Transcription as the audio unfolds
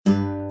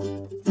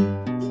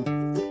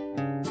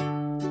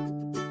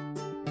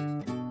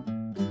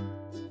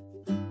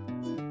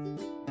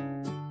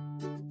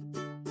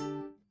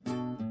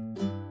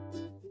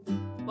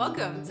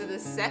Welcome to the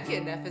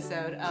second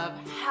episode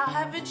of How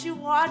Haven't You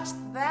Watched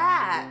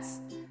That?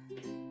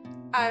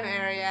 I'm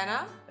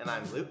Ariana. And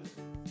I'm Luke.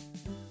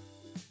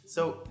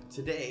 So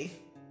today,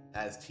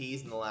 as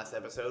teased in the last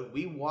episode,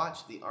 we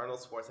watched the Arnold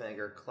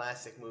Schwarzenegger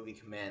classic movie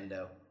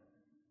Commando.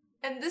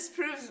 And this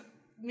proves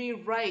me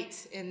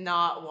right in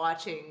not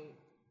watching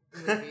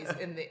movies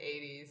in the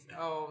 80s.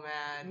 Oh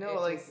man.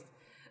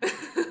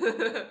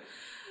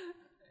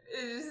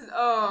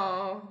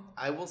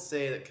 I will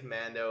say that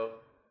Commando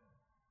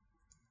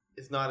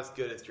is not as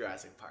good as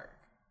Jurassic Park.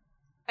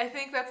 I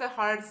think that's a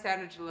hard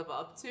standard to live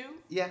up to.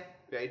 Yeah,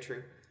 very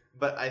true.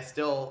 But I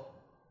still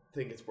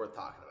think it's worth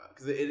talking about.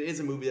 Because it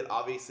is a movie that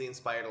obviously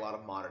inspired a lot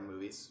of modern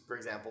movies. For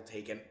example,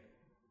 Taken.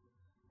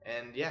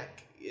 And yeah,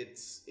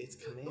 it's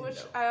Commando. Which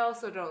I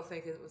also don't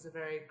think it was a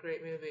very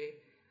great movie.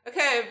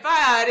 Okay,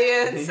 bye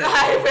audience.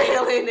 I've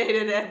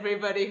alienated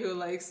everybody who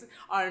likes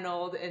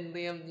Arnold and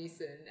Liam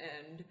Neeson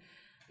and...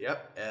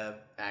 Yep,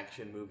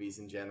 action movies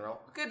in general.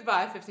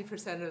 Goodbye,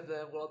 50% of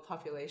the world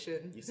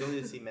population. You still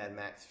need to see Mad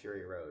Max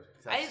Fury Road.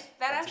 That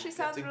actually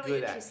sounds really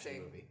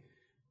interesting. Movie.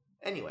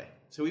 Anyway,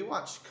 so we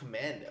watched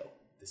Commando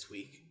this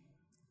week.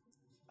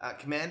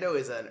 Commando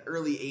is an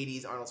early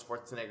 80s Arnold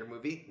Schwarzenegger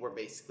movie where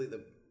basically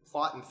the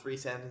plot in 3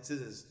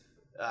 sentences is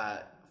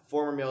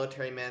former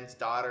military man's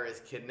daughter is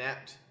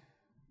kidnapped.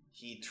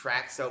 He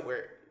tracks him,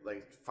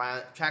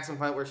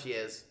 find where she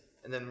is,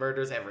 and then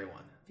murders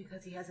everyone.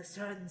 Because he has a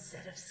certain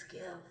set of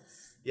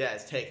skills. Yeah,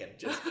 it's Taken,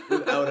 just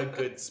without a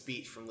good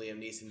speech from Liam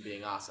Neeson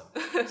being awesome.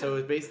 So it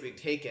was basically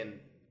Taken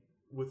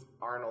with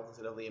Arnold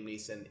instead of Liam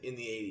Neeson in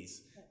the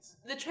 80s.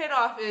 The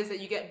trade-off is that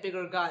you get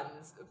bigger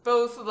guns,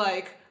 both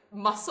like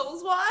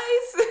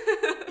muscles-wise.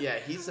 Yeah,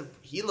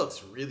 he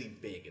looks really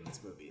big in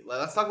this movie.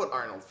 Let's talk about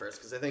Arnold first,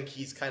 because I think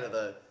he's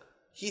the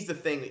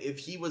thing. If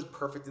he was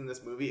perfect in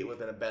this movie, it would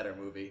have been a better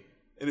movie.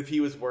 And if he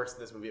was worse in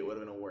this movie, it would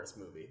have been a worse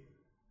movie.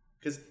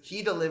 Because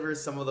he delivers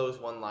some of those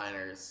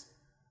one-liners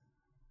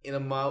in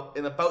about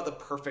the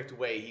perfect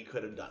way he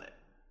could have done it.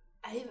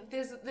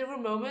 There were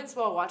moments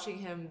while watching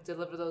him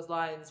deliver those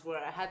lines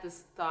where I had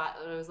this thought,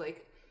 and I was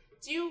like,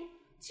 do you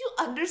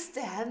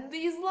understand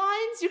these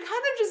lines? You're kind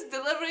of just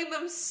delivering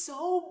them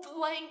so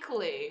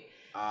blankly.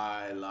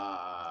 I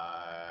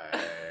lied.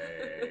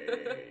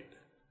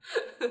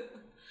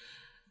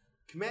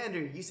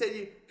 Commander, you said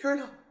you...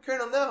 Colonel,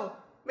 no.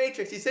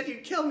 Matrix, you said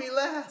you'd kill me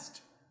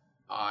last.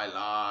 I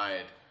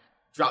lied.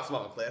 Drops him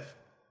off a cliff.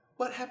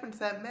 What happened to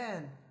that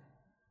man?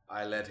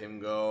 I let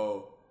him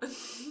go.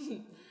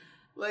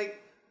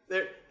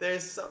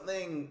 There's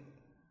something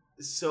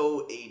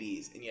so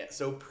 80s and yet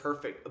so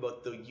perfect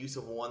about the use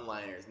of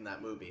one-liners in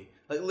that movie.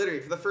 Like,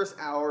 literally, for the first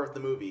hour of the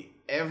movie,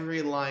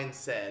 every line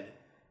said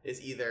is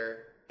either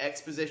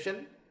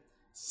exposition,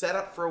 set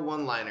up for a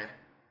one-liner,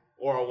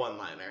 or a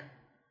one-liner.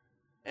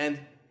 And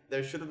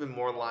there should have been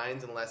more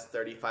lines and less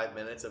 35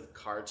 minutes of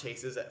car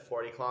chases at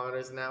 40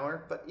 kilometers an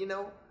hour. But,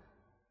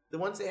 the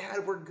ones they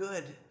had were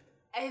good.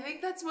 I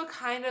think that's what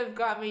kind of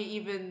got me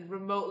even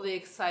remotely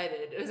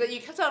excited. It was that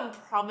you kept on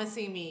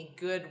promising me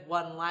good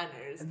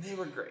one-liners. And they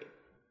were great.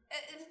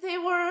 They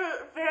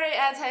were very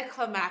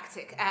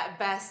anticlimactic at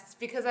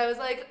best because I was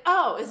like,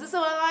 oh, is this a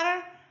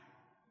one-liner?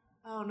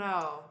 Oh,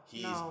 no.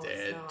 He's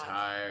dead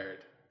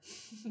tired.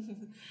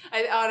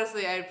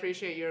 I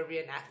appreciate your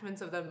reenactments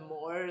of them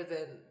more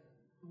than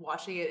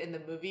watching it in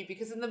the movie,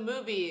 because in the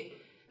movie,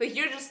 like,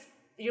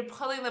 you're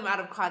pulling them out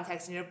of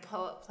context and you're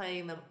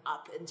playing them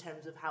up in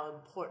terms of how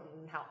important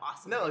and how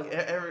awesome. No,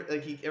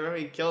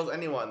 everybody kills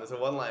anyone. There's a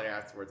one-liner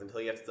afterwards until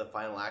he gets to the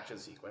final action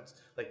sequence.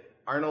 Like,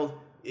 Arnold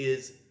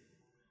is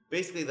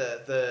basically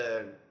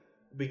the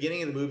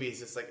beginning of the movie is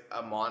just like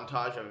a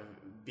montage of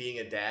being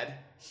a dad.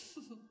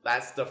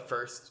 That's the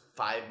first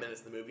 5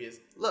 minutes of the movie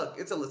is, look,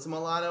 it's Alyssa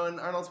Milano and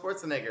Arnold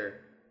Schwarzenegger.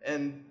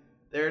 And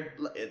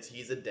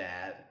he's a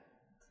dad.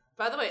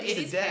 By the way,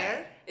 80s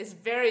hair is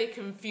very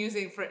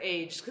confusing for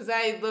age, because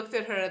I looked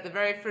at her at the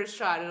very first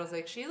shot and I was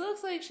like, she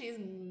looks like she's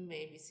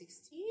maybe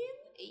 16,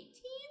 18?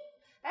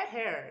 That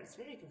hair is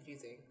very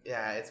confusing.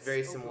 Yeah, it's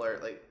very similar.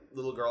 Weird. Like,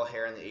 little girl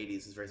hair in the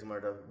 80s is very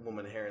similar to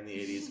woman hair in the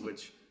 80s,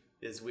 which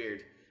is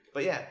weird.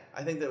 But yeah,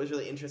 I think that was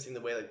really interesting the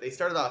way, like, they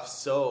started off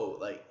so,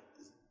 like,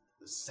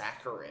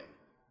 saccharine.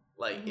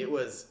 Like, It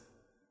was,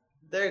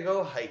 they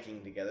go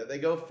hiking together, they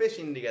go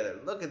fishing together.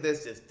 Look at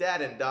this, just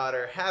dad and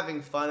daughter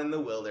having fun in the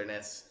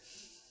wilderness.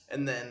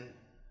 And then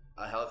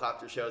a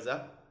helicopter shows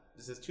up.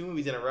 This is 2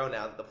 movies in a row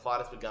now that the plot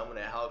has begun when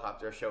a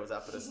helicopter shows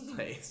up at this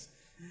place.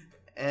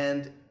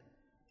 And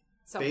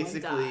someone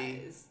basically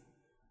dies.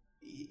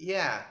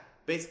 Yeah.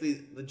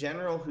 Basically, the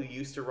general who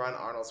used to run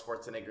Arnold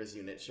Schwarzenegger's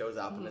unit shows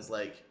up and is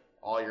like,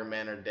 all your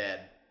men are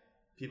dead.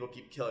 People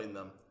keep killing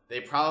them.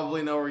 They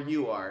probably know where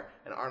you are.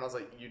 And Arnold's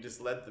like, you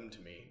just led them to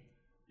me.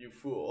 You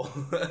fool.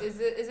 Is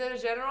it a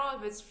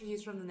general if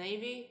he's from the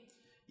Navy?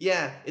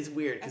 Yeah, it's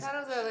weird. I thought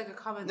it was like a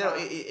common. No,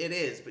 it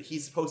is, but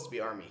he's supposed to be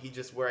Army. He's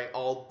just wearing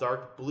all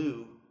dark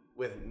blue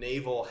with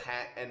naval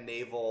hat and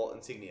naval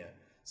insignia.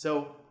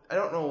 So I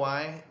don't know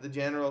why the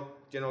General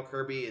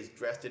Kirby is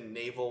dressed in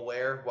naval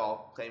wear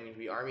while claiming to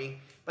be Army.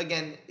 But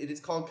again, it is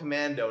called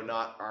Commando,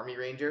 not Army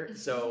Ranger.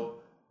 So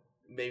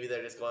maybe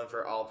they're just going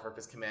for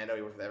all-purpose commando.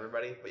 He works with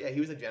everybody. But yeah, he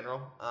was a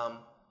general.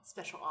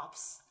 Special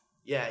ops.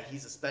 Yeah,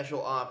 he's a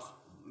special ops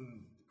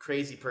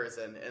crazy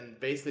person. And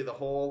basically the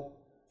whole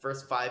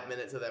first 5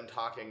 minutes of them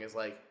talking is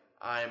like,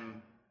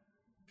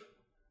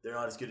 they're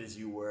not as good as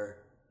you were.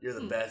 You're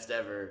the best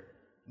ever.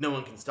 No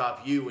one can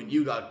stop you when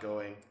you got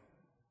going.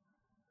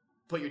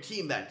 Put your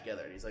team back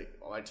together. And he's like,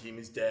 oh, my team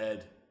is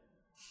dead.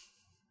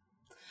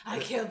 I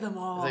killed them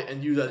all. Like,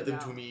 and you led them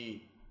to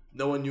me.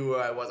 No one knew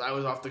where I was. I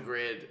was off the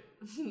grid.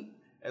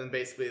 And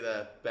basically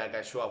the bad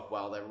guys show up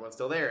while everyone's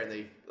still there. And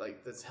they,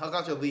 like, this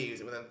helicopter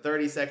leaves. And within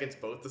 30 seconds,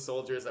 both the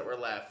soldiers that were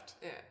left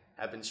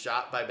have been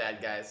shot by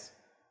bad guys.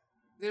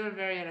 They were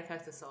very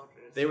ineffective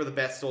soldiers. They were the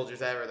best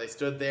soldiers ever. They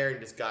stood there and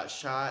just got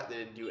shot. They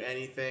didn't do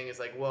anything. It's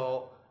like,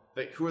 well,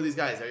 like, who are these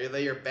guys? Are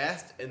they your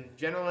best? And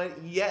General went,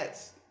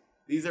 yes.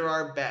 These are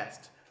our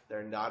best.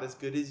 They're not as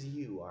good as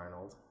you,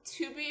 Arnold.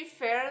 To be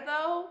fair,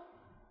 though,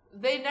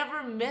 they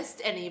never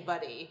missed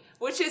anybody,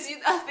 which is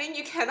a thing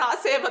you cannot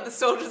say about the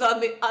soldiers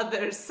on the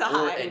other side.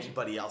 Or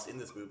anybody else in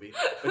this movie.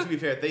 But to be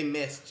fair, they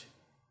missed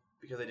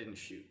because they didn't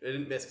shoot. They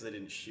didn't miss because they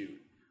didn't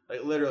shoot.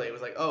 Like, literally, it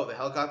was like, oh, the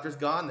helicopter's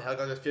gone. The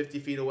helicopter's 50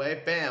 feet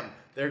away. Bam!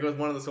 There goes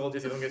one of the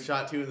soldiers. He don't get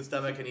shot too in the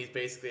stomach, and he's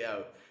basically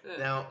out.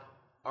 Now,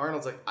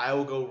 Arnold's like, I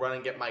will go run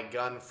and get my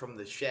gun from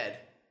the shed.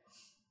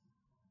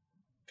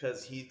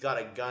 Because he's got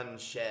a gun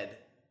shed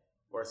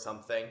or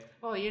something.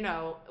 Well, you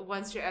know,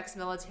 once you're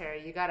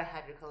ex-military, you gotta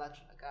have your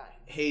collection of guns.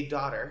 Hey,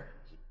 daughter,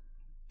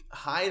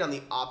 hide on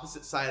the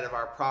opposite side of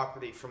our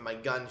property from my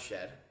gun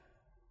shed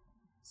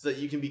so that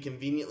you can be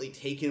conveniently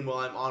taken while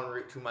I'm en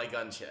route to my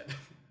gun shed.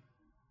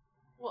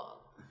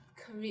 Well,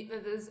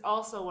 that is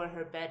also where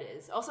her bed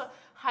is. Also,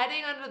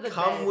 hiding under the bed.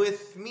 Come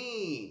with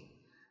me.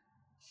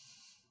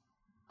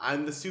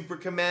 I'm the super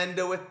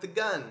commando with the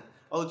gun.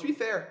 Although, to be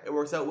fair, it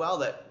works out well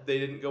that they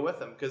didn't go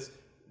with him, because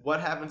what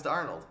happens to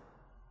Arnold?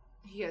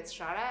 He gets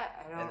shot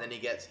at? And then he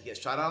gets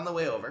shot at on the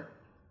way over.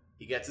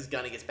 He gets his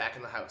gun, he gets back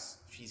in the house.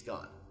 She's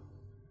gone.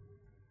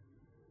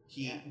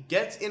 He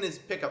gets in his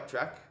pickup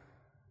truck,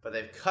 but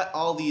they've cut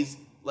all these,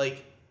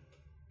 like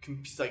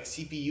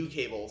CPU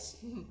cables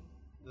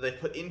that they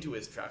put into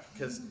his truck,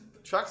 because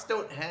trucks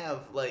don't have,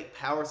 like,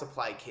 power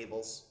supply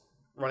cables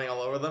running all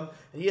over them,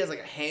 and he has,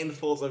 like,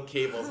 handfuls of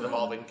cables that have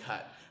all been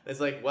cut. It's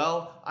like,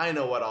 well, I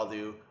know what I'll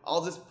do.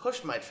 I'll just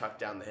push my truck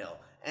down the hill.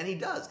 And he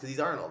does, because he's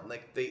Arnold. And,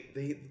 like, the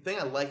thing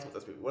I liked about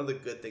this movie, one of the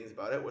good things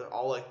about it was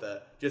all, like,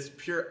 the just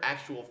pure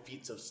actual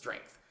feats of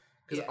strength.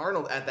 Because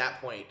Arnold, at that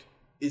point,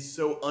 is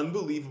so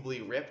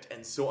unbelievably ripped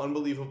and so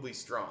unbelievably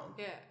strong.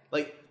 Yeah.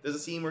 Like, there's a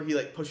scene where he,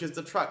 like, pushes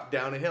the truck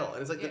down a hill.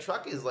 And it's like, the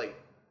truck is, like,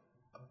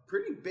 a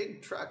pretty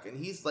big truck. And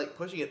he's, like,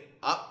 pushing it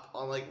up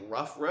on, like,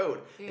 rough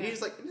road. Yeah. And he's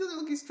just, like, he doesn't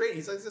look straight.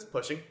 He's, like, just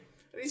pushing.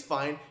 And he's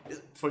fine. He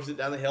just pushes it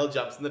down the hill,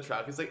 jumps in the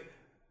truck. It's like,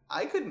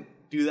 I couldn't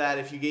do that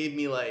if you gave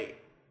me, like,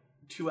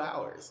 2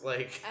 hours.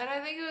 Like, and I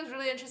think it was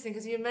really interesting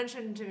because you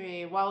mentioned to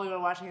me while we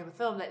were watching the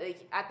film that,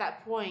 like, at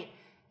that point,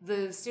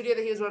 the studio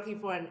that he was working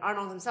for and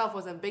Arnold himself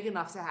wasn't big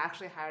enough to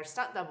actually hire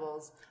stunt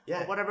doubles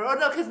or whatever. Oh,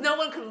 no, because no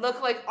one could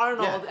look like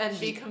Arnold and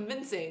be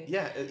convincing.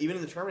 Yeah, even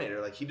in the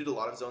Terminator, like, he did a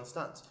lot of his own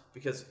stunts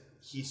because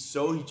he's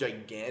so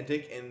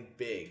gigantic and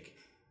big.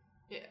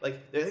 Yeah. Like,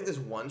 I think there's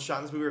one shot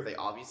in this movie where they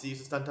obviously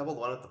use a stunt double, the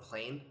one with the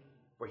plane,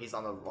 where he's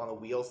on the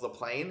wheels of the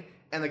plane,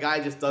 and the guy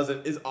just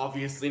is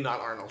obviously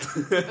not Arnold.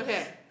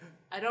 Okay,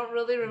 I don't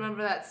really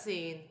remember that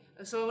scene,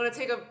 so I'm going to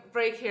take a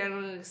break here and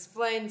I'm going to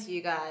explain to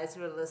you guys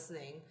who are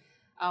listening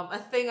a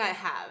thing I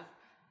have.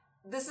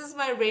 This is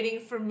my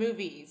rating for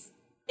movies.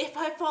 If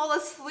I fall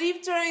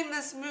asleep during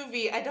this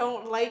movie, I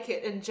don't like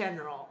it in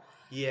general.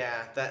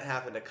 Yeah, that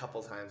happened a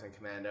couple times in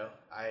Commando.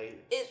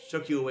 It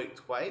shook you awake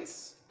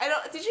twice.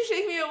 Did you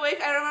shake me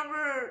awake? I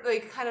remember,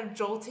 like, kind of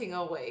jolting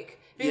awake.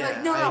 Being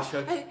like, no,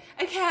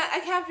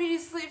 I can't be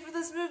asleep for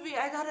this movie.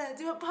 I gotta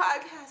do a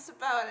podcast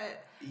about it.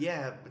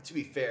 Yeah, but to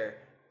be fair,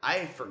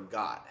 I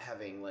forgot,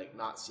 having, like,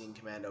 not seen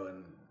Commando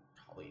in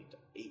probably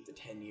 8 to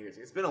 10 years.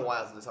 It's been a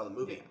while since I saw the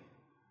movie. Yeah.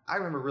 I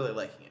remember really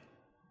liking it.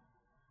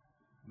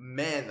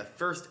 Man, the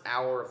first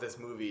hour of this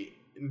movie,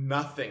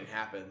 nothing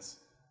happens.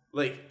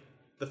 Like,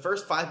 the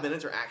first 5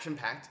 minutes are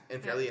action-packed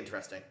and fairly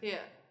interesting. Yeah.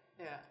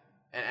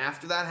 And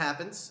after that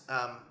happens,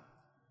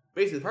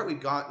 basically the part we've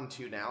gotten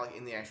to now, like,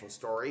 in the actual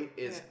story,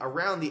 is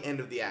around the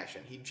end of the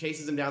action. He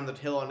chases him down the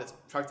hill on his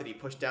truck that he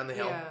pushed down the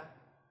hill. Yeah.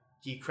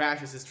 He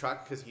crashes his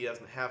truck because he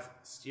doesn't have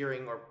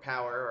steering or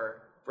power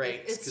or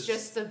brakes. It's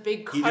just a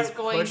big cart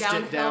going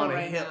downhill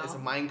right now. It's a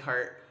mine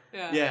cart.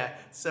 Yeah.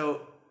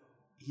 So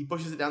he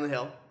pushes it down the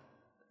hill.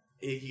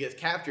 He gets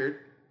captured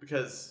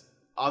because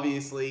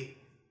obviously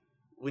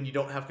when you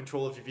don't have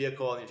control of your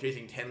vehicle and you're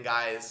chasing 10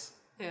 guys,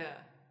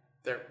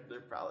 they're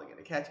probably going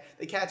to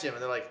catch him,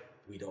 and they're like,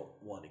 we don't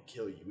want to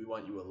kill you. We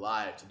want you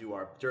alive to do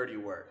our dirty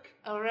work.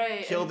 Oh,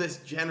 right. Kill this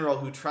general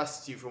who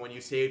trusts you from when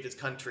you saved his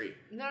country.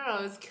 No,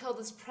 it's kill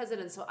this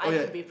president so I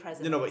can be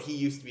president. No, but he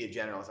used to be a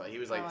general. So he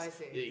was like, I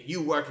see.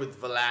 You worked with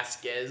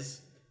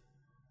Velasquez.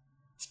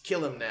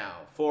 kill him now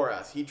for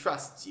us. He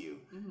trusts you.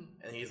 Mm-hmm.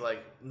 And he's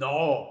like,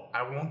 no,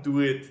 I won't do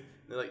it. And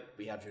they're like,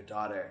 we have your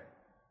daughter.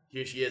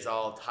 Here she is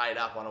all tied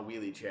up on a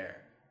wheelie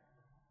chair.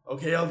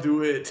 Okay, I'll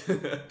do it.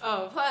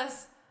 Oh,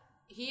 plus,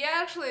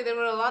 there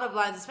were a lot of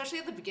lines, especially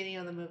at the beginning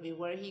of the movie,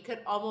 where he could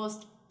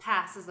almost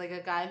pass as like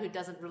a guy who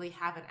doesn't really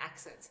have an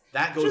accent.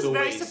 That goes away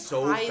very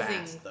so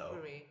fast, though.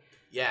 For me.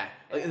 Yeah.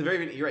 Like in the very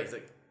beginning, you're right. He's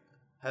like,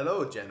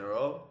 hello,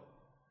 General.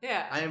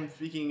 Yeah. I am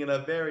speaking in a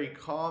very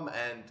calm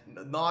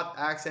and not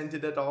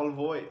accented at all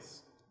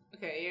voice.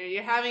 Okay,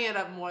 you're having it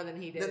up more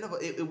than he did. No,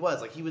 but it was.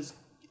 Like, he was...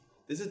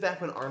 This is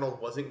back when Arnold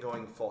wasn't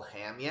going full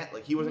ham yet.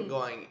 Like, he wasn't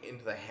going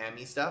into the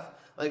hammy stuff.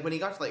 Like, when he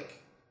got to,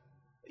 like...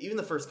 Even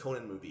the first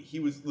Conan movie, he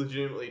was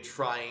legitimately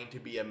trying to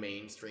be a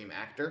mainstream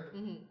actor.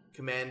 Mm-hmm.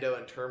 Commando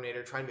and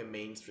Terminator, trying to be a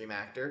mainstream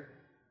actor.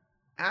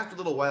 After a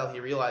little while, he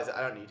realized that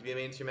I don't need to be a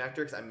mainstream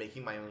actor because I'm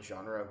making my own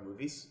genre of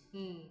movies.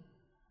 Mm.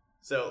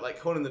 So, like,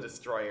 Conan the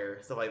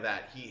Destroyer, stuff like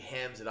that, he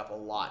hams it up a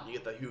lot. You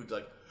get the huge,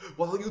 like,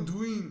 what are you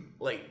doing?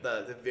 Like,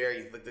 the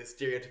very, like, the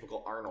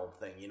stereotypical Arnold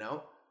thing, you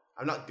know?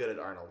 I'm not good at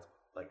Arnold.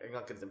 Like, I'm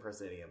not good at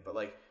impersonating him. But,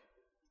 like,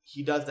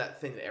 he does that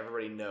thing that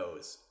everybody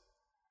knows.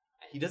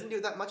 He doesn't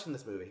do that much in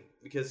this movie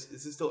because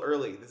this is still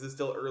early. This is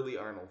still early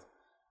Arnold.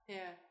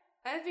 Yeah.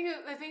 I think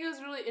it was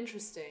really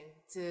interesting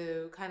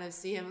to kind of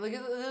see him. Like,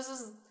 this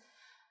was...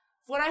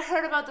 What I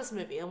heard about this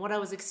movie and what I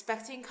was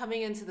expecting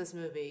coming into this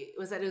movie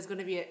was that it was going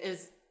to be...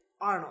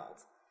 Arnold.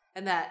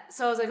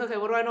 So I was like, okay,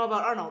 what do I know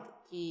about Arnold?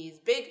 He's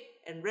big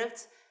and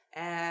ripped,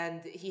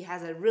 and he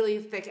has a really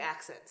thick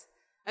accent.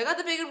 I got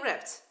the big and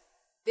ripped.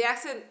 The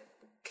accent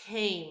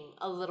came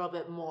a little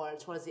bit more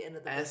towards the end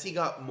of the movie. As he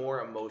got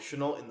more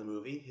emotional in the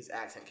movie, his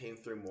accent came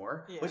through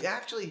more, which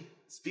actually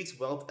speaks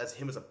well as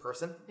him as a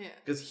person. Yeah.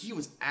 Because he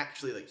was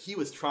actually, like, he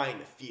was trying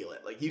to feel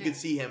it. Like, you could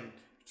see him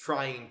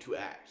trying to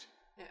act.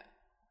 Yeah.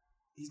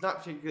 He's not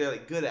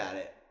particularly good at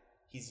it.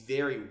 He's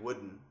very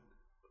wooden.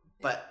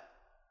 But...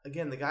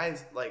 Again, the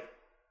guy's like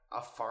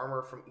a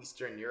farmer from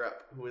Eastern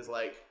Europe who is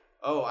like,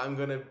 oh, I'm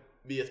going to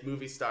be a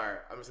movie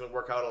star. I'm just going to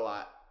work out a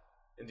lot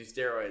and do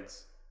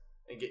steroids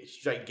and get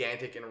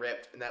gigantic and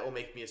ripped, and that will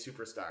make me a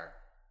superstar.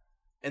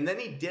 And then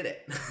he did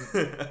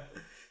it.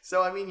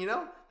 So, I mean, you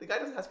know, the guy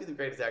doesn't have to be the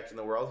greatest actor in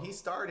the world. He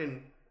starred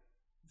in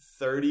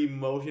 30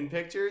 motion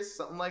pictures,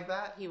 something like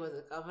that. He was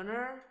a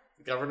governor.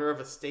 Governor of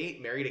a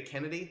state, married a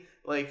Kennedy.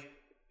 Like,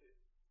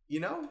 you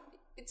know...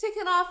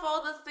 Ticking off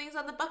all the things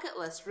on the bucket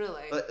list,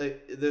 really. But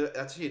the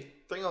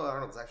thing about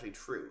Arnold is actually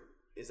true,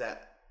 is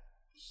that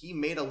he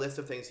made a list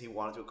of things he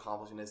wanted to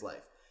accomplish in his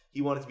life.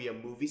 He wanted to be a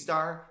movie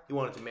star, he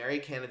wanted to marry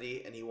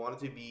Kennedy, and he wanted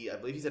to be, I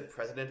believe he said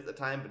president at the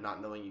time, but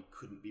not knowing you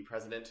couldn't be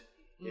president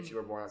if you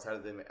were born outside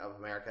of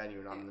America and you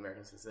were not an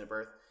American citizen at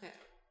birth. Yeah.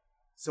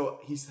 So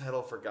he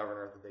settled for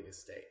governor of the biggest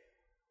state.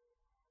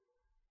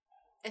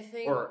 I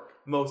think, or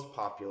most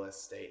populous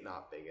state,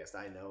 not biggest.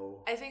 I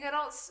know. I think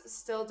I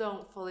still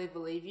don't fully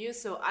believe you,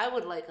 so I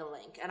would like a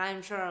link, and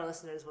I'm sure our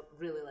listeners would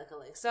really like a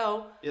link.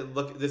 So yeah,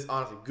 look, this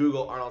honestly,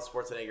 Google Arnold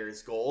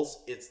Schwarzenegger's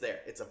goals. It's there.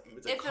 It's a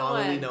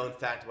commonly known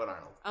fact about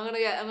Arnold. I'm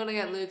gonna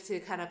get Luke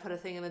to kind of put a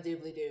thing in the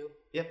doobly doo.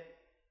 Yep.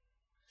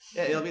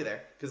 Yeah, it'll be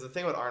there because the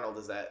thing about Arnold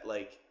is that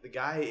like the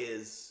guy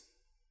is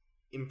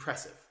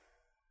impressive.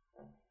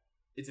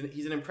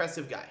 He's an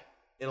impressive guy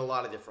in a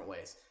lot of different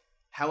ways.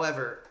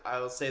 However, I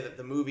will say that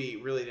the movie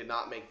really did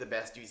not make the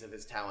best use of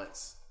his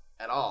talents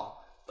at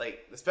all.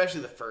 Like,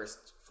 especially the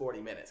first 40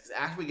 minutes. Because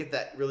after we get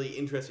that really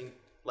interesting,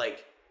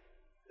 like,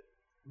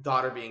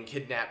 daughter being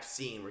kidnapped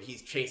scene where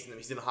he's chasing them,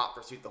 he's in hot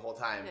pursuit the whole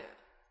time. Yeah.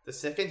 The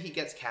second he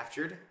gets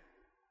captured,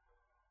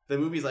 the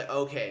movie's like,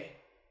 okay,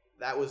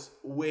 that was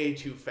way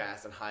too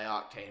fast and high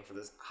octane for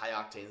this high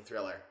octane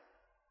thriller.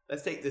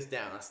 Let's take this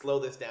down. Let's slow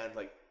this down to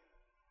like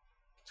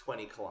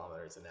 20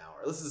 kilometers an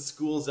hour. This is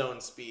school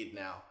zone speed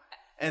now.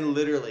 And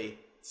literally,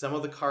 some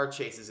of the car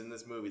chases in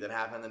this movie that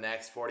happen in the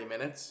next 40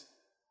 minutes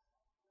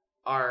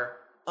are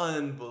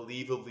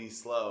unbelievably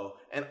slow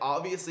and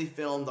obviously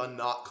filmed on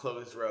not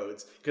closed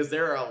roads because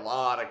there are a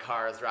lot of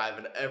cars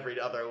driving every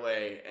other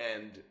way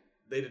and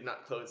they did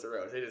not close the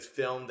roads. They just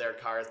filmed their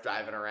cars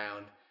driving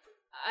around.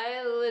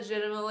 I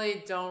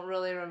legitimately don't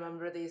really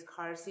remember these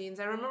car scenes.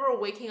 I remember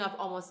waking up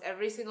almost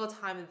every single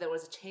time that there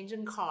was a change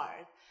in car.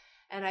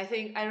 And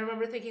I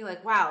remember thinking,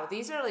 like, wow,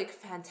 these are, like,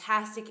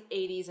 fantastic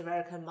 80s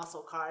American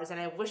muscle cars, and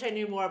I wish I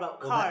knew more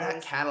about cars.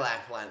 That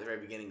Cadillac line at the very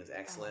beginning was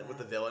excellent with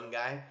the villain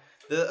guy.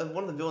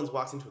 One of the villains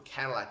walks into a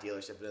Cadillac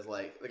dealership and is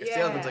like a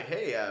salesman's like,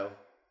 hey,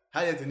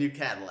 how do you like the new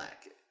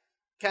Cadillac?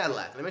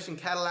 Cadillac. Did I mention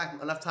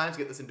Cadillac enough times to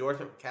get this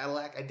endorsement from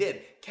Cadillac? I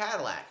did.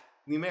 Cadillac,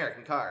 the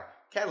American car.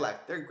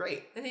 Cadillac, they're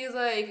great. And he's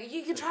like,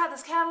 you can try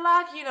this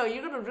Cadillac, you know,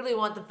 you're going to really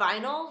want the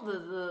vinyl,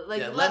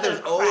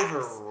 leather's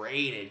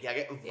overrated. Yeah,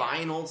 get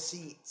vinyl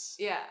seats.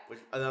 Yeah. Which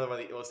another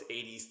one of the most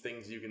 80s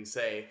things you can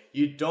say.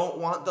 You don't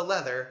want the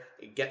leather,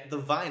 get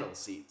the vinyl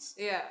seats.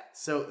 Yeah.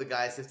 So the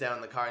guy sits down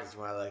in the car and says,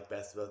 what I like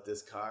best about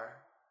this car?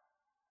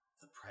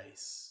 The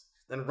price.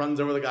 then runs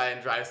over the guy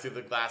and drives through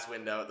the glass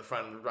window at the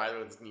front of the driver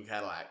with his new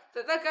Cadillac.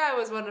 That guy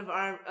was one of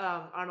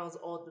Arnold's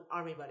old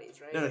army buddies,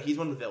 right? No, he's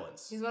one of the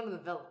villains. He's one of the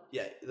villains.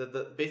 Yeah,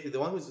 basically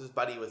the one who's his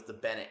buddy was the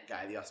Bennett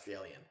guy, the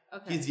Australian.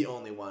 Okay. He's the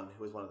only one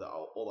who was one of the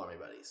old army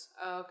buddies.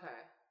 Oh, okay.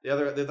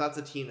 That's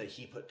a team that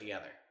he put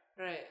together.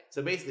 Right.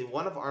 So basically,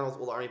 one of Arnold's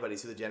old army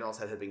buddies, who the general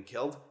said had been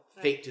killed,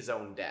 faked his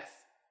own death.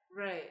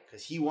 Right.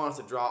 Because he wants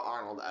to draw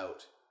Arnold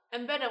out.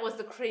 And Bennett was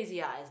the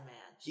crazy eyes man.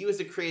 He was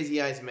the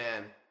crazy eyes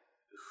man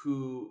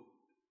who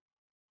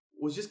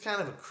was just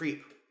kind of a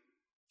creep.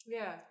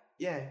 Yeah.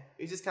 Yeah,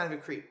 he was just kind of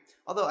a creep.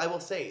 Although I will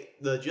say,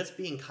 the just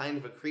being kind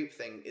of a creep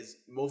thing is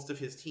most of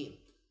his team.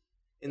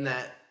 In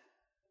that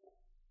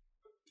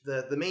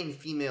the main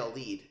female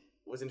lead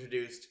was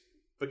introduced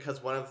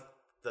because one of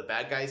the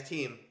bad guy's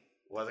team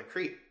was a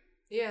creep.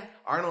 Yeah.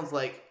 Arnold's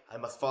like, I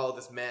must follow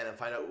this man and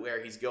find out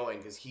where he's going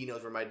because he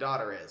knows where my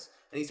daughter is.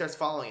 And he starts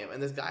following him.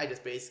 And this guy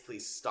just basically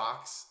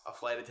stalks a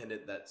flight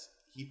attendant that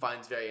he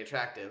finds very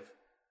attractive.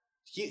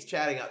 He keeps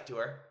chatting up to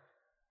her.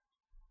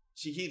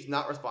 She keeps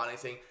not responding,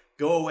 saying,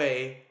 go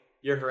away.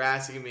 You're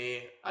harassing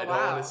me. I don't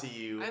want to see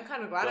you. I'm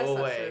kind of glad I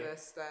slept through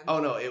this then. Oh,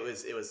 no, it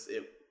was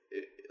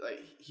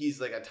like,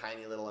 he's like a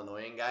tiny little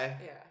annoying guy.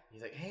 Yeah.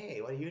 He's like,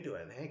 hey, what are you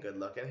doing? Hey, good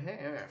looking. Hey,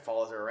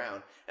 follows her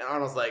around. And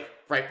Arnold's like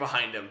right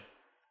behind him.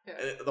 Yeah.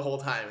 The whole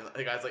time.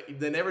 The guy's like,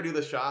 they never do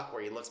the shot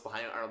where he looks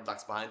behind, Arnold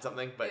ducks behind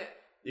something, but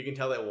you can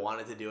tell they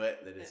wanted to do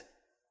it.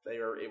 They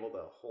were able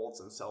to hold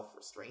some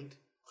self-restraint.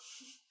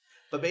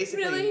 But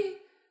basically, really?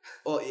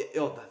 Well,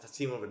 that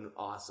scene would have been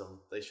awesome.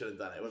 They should have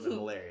done it. It would have been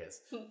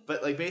hilarious.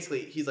 But like,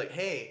 basically, he's like,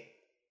 hey,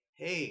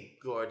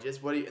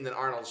 gorgeous, what are you? And then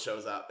Arnold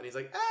shows up, and he's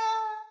like,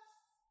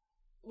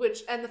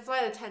 And the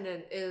flight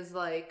attendant is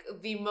like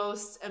the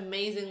most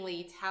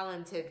amazingly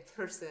talented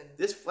person.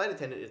 This flight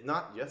attendant is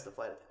not just a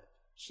flight attendant.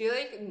 She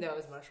like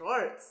knows martial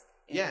arts.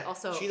 Yeah.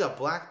 Also, she's a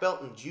black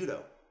belt in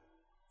judo.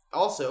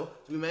 Also,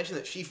 did we mention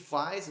that she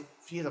flies?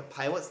 She has a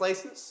pilot's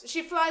license.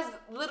 She flies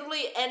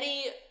literally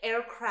any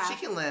aircraft.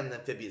 She can land an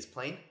amphibious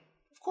plane.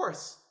 Of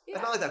course. Yeah.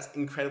 It's not like that's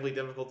incredibly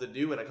difficult to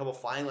do, and a couple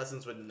flying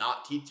lessons would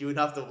not teach you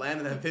enough to land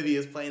an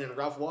amphibious plane in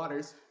rough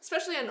waters.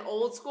 Especially an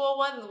old school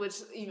one, which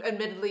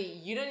admittedly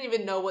you didn't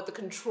even know what the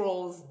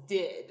controls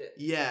did.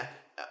 Yeah.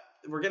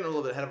 We're getting a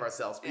little bit ahead of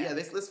ourselves. But yeah,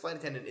 this flight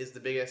attendant is the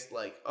biggest,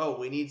 like,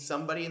 we need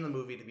somebody in the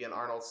movie to be on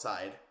Arnold's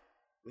side.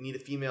 We need a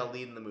female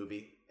lead in the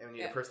movie. And we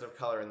need a person of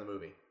color in the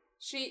movie.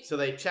 So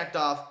they checked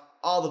off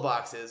all the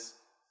boxes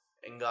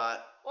and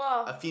got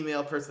a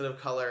female person of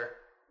color,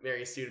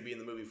 Mary Sue, to be in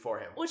the movie for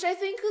him. Which I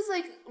think was,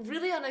 like,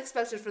 really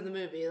unexpected for the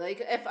movie.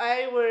 Like, if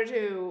I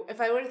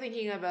were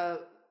thinking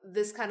about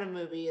this kind of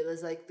movie, it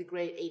was like the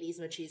great 80s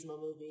machismo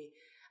movie,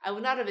 I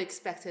would not have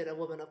expected a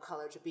woman of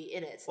color to be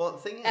in it. Well, the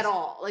thing is, at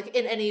all, like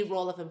in any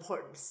role of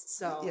importance.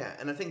 So yeah,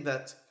 and I think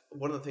that's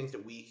one of the things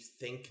that we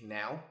think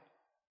now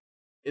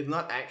is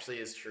not actually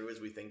as true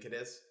as we think it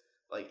is.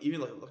 Like, even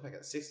look back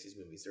at 60s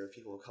movies, there are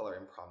people of color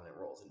in prominent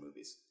roles in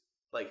movies.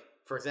 Like,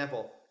 for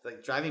example,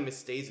 like Driving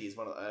Miss Daisy is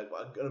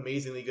an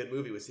amazingly good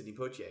movie with Sidney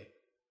Poitier.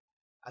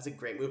 That's a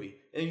great movie,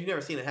 and you've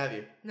never seen it, have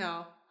you?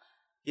 No.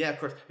 Yeah, of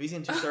course. Have you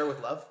seen To Sir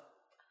with Love?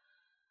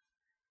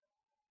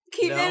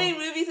 Keep naming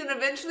movies and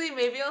eventually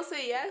maybe I'll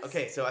say yes.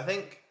 Okay, so I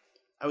think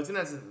I was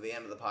going to at the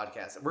end of the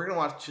podcast. We're going to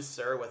watch To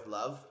Sir with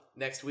Love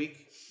next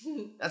week.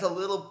 That's a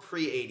little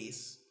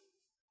pre-80s,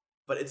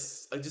 but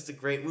it's just a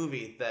great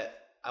movie that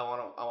I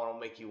want to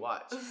make you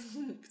watch.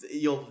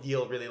 You'll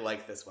really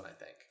like this one, I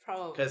think.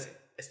 Probably. Because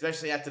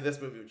especially after this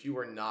movie, which you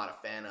were not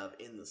a fan of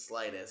in the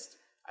slightest,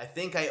 I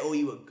think I owe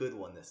you a good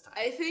one this time.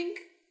 I think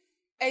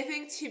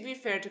to be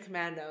fair to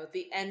Commando,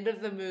 the end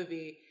of the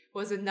movie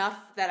was enough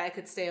that I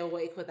could stay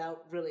awake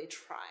without really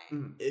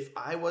trying. If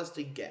I was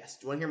to guess,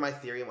 do you want to hear my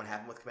theory on what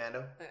happened with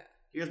Commando? Yeah.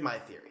 Here's my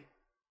theory.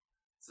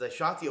 So they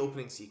shot the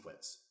opening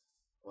sequence.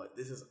 Like,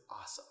 this is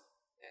awesome.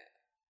 Yeah.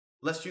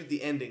 Let's shoot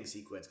the ending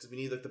sequence, because we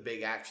need the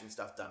big action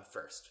stuff done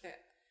first. Yeah.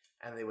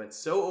 And they went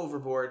so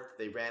overboard,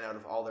 they ran out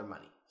of all their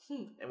money.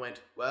 And went,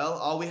 well,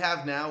 all we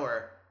have now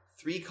are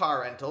 3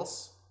 car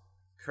rentals,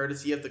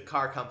 courtesy of the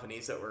car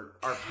companies that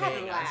are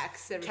paying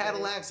us.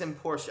 Cadillacs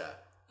and Porsche.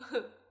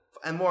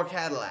 And more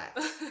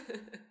Cadillacs.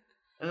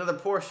 Another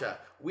Porsche.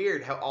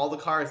 Weird how all the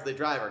cars they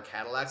drive are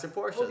Cadillacs or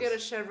Porsches. We'll get a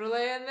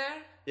Chevrolet in there?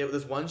 Yeah,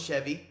 there's one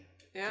Chevy.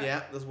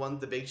 Yeah. There's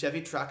the big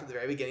Chevy truck at the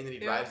very beginning that he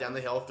drives down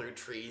the hill through a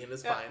tree and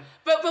is fine.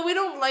 But we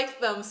don't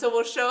like them, so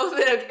we'll show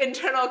the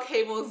internal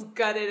cables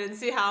gutted and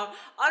see how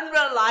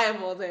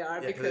unreliable they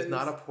are. Yeah, because it's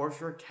not a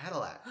Porsche or a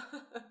Cadillac.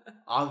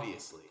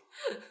 Obviously.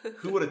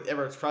 Who would have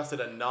ever trusted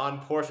a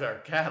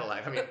non-Porsche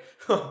Cadillac? I mean,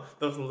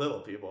 those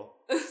little people.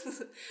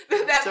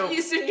 that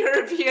Eastern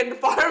European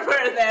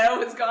farmer there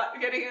was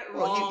getting it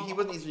wrong. Well, he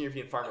wasn't Eastern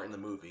European farmer in the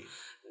movie.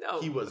 No.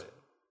 He was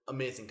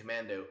Amazing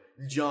Commando,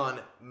 John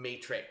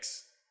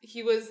Matrix.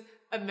 He was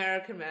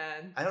American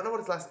Man. I don't know what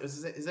his last...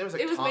 His name was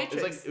like... It was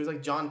Matrix. It was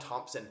like John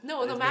Thompson.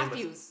 No,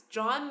 Matthews.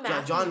 John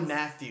Matthews. John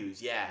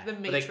Matthews, yeah. The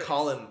Matrix. But they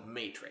call him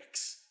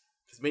Matrix.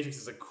 Because Matrix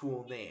is a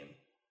cool name.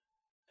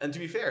 And to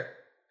be fair,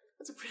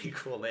 That's a pretty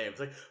cool name. It's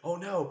like, oh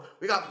no,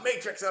 we got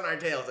Matrix on our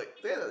tail. It's like,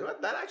 yeah,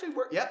 what, that actually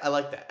worked. Yeah, I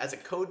like that. As a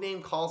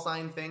codename call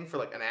sign thing for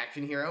like an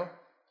action hero,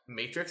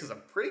 Matrix is a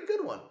pretty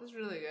good one. It's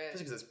really good.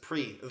 Especially because it's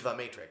pre The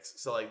Matrix.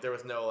 So like there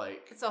was no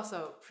like... It's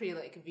also pre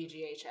like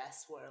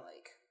VGHS where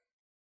like...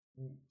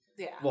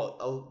 Yeah.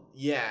 Well,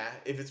 yeah,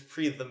 if it's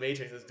pre The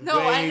Matrix, it's no,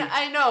 way...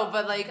 I know,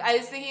 but like I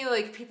was thinking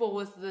like people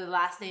with the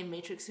last name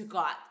Matrix who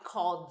got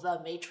called The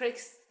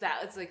Matrix.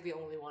 That's like the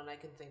only one I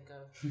can think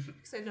of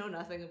because I know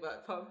nothing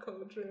about pop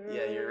culture.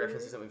 Yeah, you're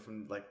referencing something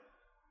from like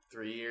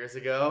 3 years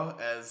ago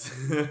as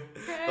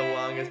the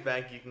longest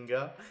back you can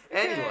go.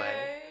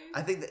 Anyway,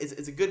 I think that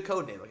it's a good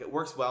code name. Like it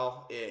works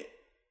well.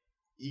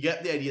 You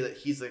get the idea that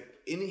he's like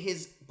in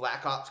his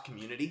Black Ops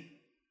community.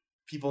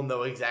 People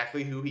know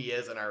exactly who he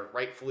is and are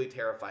rightfully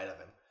terrified of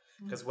him.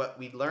 Because what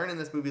we learn in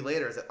this movie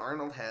later is that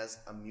Arnold has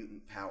a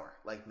mutant power,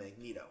 like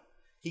Magneto.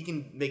 He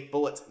can make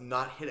bullets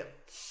not hit him.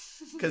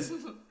 Because,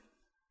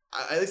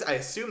 at least I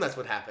assume that's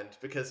what happened.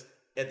 Because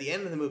at the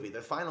end of the movie,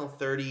 the final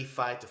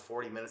 35 to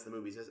 40 minutes of the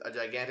movie is a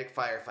gigantic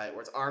firefight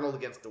where it's Arnold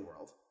against the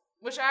world.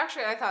 Which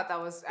actually, I thought that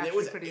was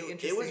actually pretty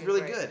interesting. It was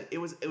really good. It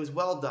was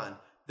well done.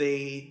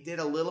 They did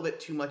a little bit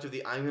too much of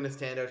the I'm going to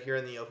stand out here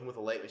in the open with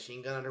a light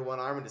machine gun under one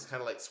arm and just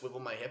kind of like swivel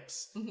my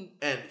hips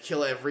and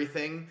kill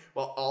everything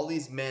while all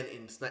these men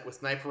with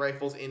sniper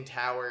rifles in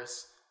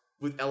towers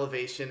with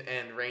elevation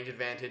and range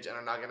advantage and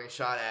are not getting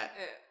shot at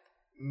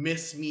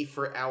miss me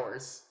for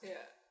hours. Yeah.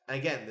 And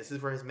again, this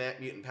is where his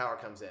mutant power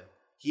comes in.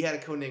 He had a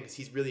code name because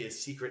he's really a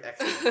secret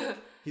X-Men.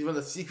 He's one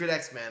of the secret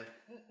X-Men.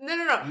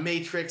 No.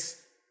 Matrix.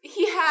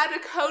 He had a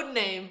code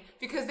name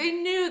because they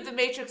knew the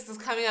Matrix was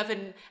coming up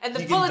and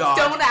the bullets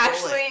don't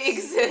actually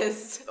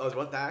exist. Oh,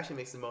 that actually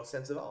makes the most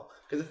sense of all.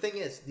 Because the thing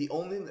is, the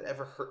only thing that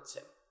ever hurts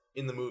him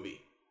in the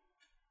movie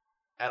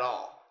at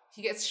all.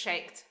 He gets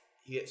shanked.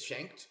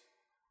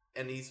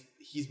 And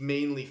he's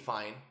mainly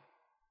fine.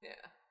 Yeah.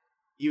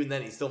 Even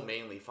then, he's still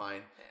mainly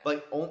fine. Yeah.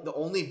 Like, the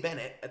only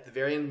Bennett at the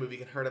very end of the movie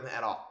can hurt him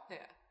at all. Yeah.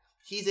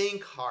 He's in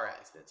car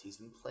accidents. He's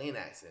in plane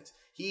accidents.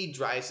 He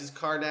drives his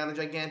car down a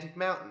gigantic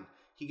mountain.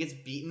 He gets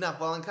beaten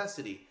up while in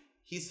custody.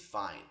 He's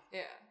fine.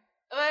 Yeah.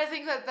 Well, I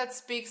think that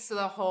speaks to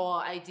the whole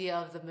idea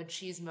of the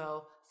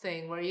machismo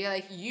thing where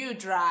you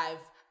drive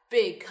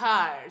big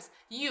cars,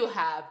 you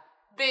have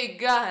big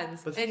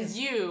guns, and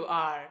you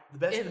are the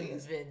best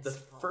invincible. Thing is, the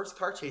first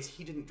car chase,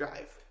 he didn't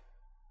drive.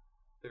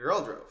 The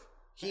girl drove.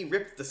 He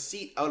ripped the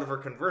seat out of her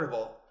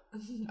convertible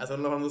as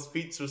one of those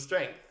feats of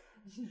strength,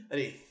 and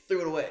he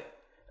threw it away.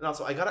 And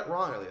also, I got it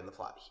wrong earlier in the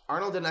plot.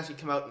 Arnold didn't actually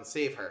come out and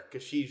save her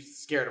because she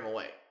scared him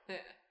away. Yeah.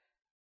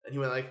 And he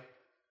went like,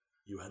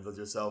 "You handled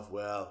yourself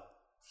well.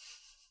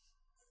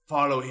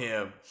 Follow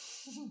him,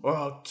 or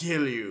I'll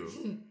kill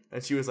you."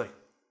 And she was like,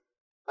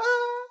 "Okay,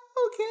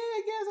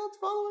 I guess I'll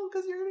follow him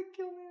because you're gonna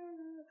kill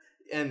me."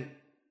 And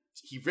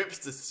he rips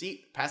the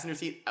passenger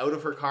seat out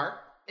of her car.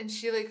 And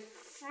she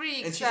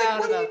freaks and she's out like,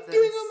 "What are you about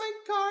doing this. on my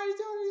car?"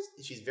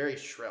 She's very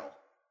shrill.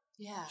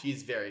 Yeah.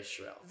 She's very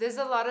shrill. There's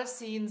a lot of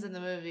scenes in the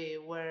movie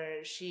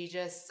where she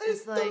just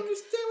is like, I don't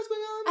understand what's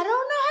going on. I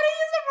don't know how to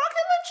use a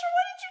rocket launcher.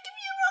 Why did you give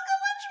me a rocket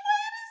launcher?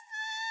 What is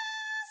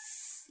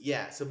this?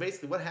 Yeah, so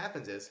basically what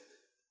happens is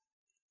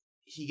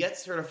he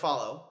gets her to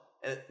follow,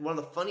 and one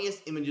of the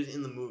funniest images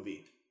in the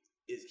movie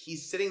is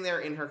he's sitting there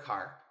in her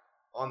car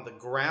on the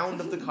ground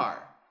of the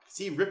car.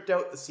 He ripped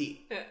out the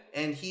seat,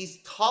 and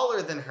he's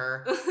taller than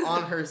her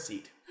on her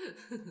seat.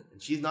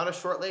 And she's not a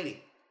short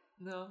lady.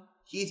 No.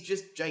 He's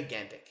just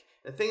gigantic.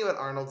 The thing about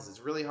Arnold is it's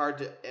really hard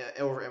to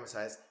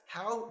overemphasize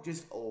how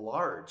just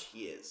large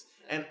he is.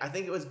 And I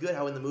think it was good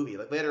how in the movie,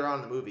 later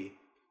on in the movie,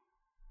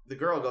 the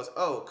girl goes,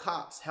 "Oh,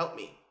 cops, help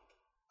me.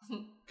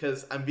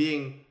 Because I'm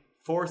being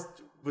forced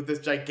with this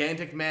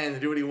gigantic man to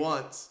do what he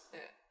wants.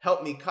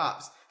 Help me,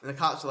 cops." And the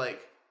cops are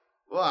like,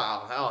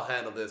 "Wow, I'll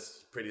handle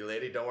this, pretty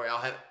lady. Don't worry,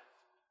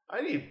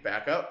 I need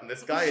backup, and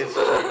this guy is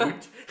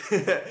huge."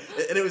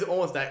 And it was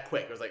almost that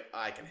quick. It was like,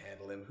 I can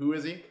handle him. Who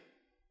is he?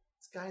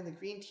 This guy in the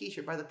green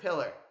t-shirt by the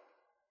pillar.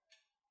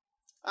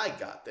 I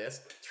got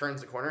this. Turns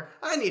the corner.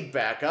 I need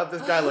backup.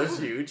 This guy looks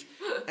huge.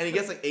 And he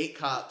gets 8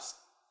 cops.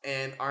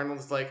 And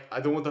Arnold's like, "I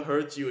don't want to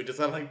hurt you." And just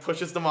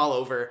pushes them all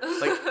over.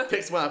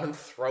 Picks one up and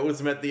throws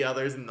them at the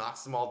others and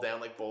knocks them all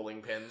down like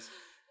bowling pins.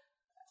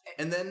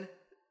 And then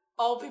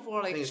all people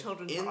are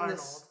children to Arnold.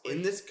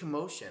 In this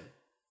commotion,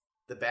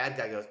 the bad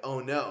guy goes,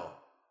 "Oh no.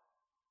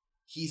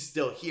 He's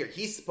still here.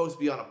 He's supposed to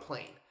be on a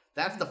plane."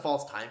 That's the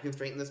false time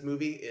constraint in this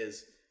movie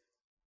is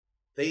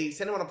they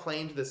send him on a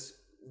plane to this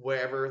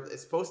wherever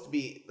it's supposed to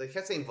be. They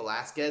kept saying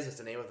Velasquez is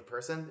the name of the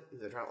person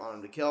they're trying to want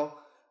him to kill,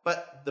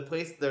 but the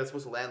place they're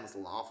supposed to land was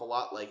an awful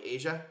lot like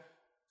Asia.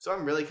 So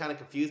I'm really kind of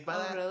confused by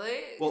that.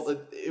 Really? Well,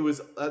 it was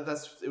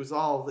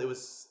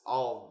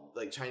all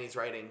Chinese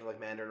writing,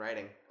 Mandarin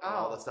writing,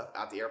 all the stuff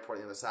at the airport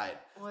on the other side.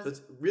 So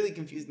it's really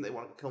confusing. They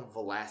want to kill him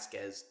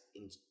Velasquez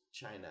in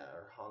China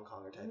or Hong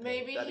Kong or Taipei.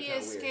 Maybe he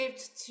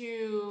escaped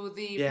to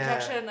the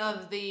protection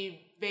of the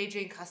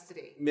Beijing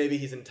custody. Maybe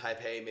he's in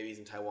Taipei. Maybe he's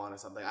in Taiwan or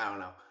something. I don't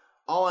know.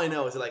 All I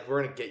know is that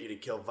we're gonna get you to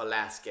kill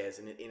Velasquez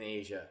in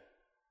Asia.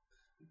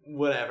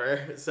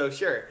 whatever. So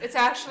sure. It's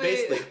actually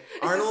basically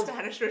Arnold. the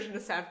Spanish version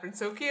of San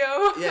Francisco.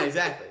 Yeah,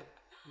 exactly.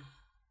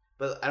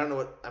 But I don't know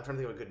what I'm trying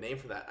to think of a good name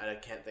for that. I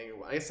can't think of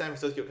one. I guess San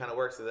Francisco kind of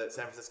works, so that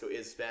San Francisco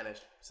is Spanish.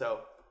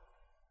 So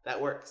that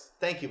works.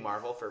 Thank you,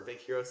 Marvel, for Big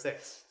Hero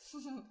 6.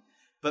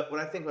 But what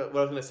I think what I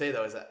was going to say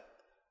though is that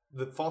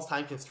the false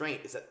time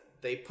constraint is that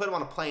they put him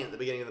on a plane at the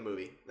beginning of the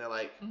movie. They're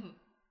like,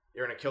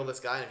 you're going to kill this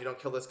guy, and if you don't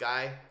kill this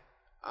guy,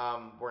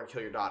 we're going to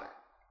kill your daughter.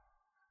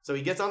 So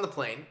he gets on the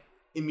plane,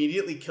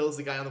 immediately kills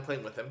the guy on the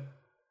plane with him. And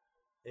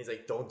he's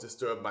like, don't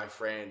disturb my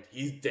friend.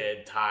 He's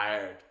dead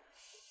tired.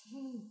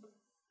 And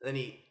then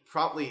he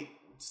promptly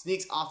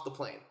sneaks off the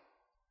plane.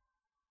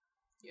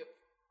 Yep.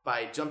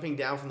 By jumping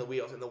down from the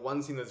wheels in the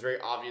one scene that's very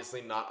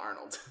obviously not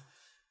Arnold.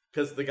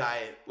 Because the guy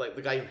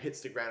who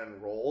hits the ground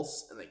and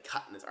rolls, and they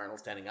cut and it's Arnold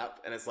standing up.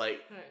 And it's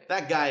like,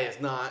 that guy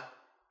is not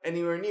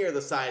anywhere near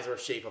the size or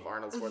shape of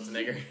Arnold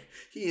Schwarzenegger.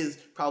 He is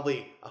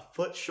probably a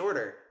foot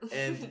shorter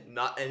and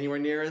not anywhere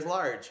near as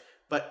large.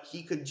 But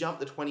he could jump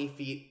the 20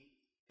 feet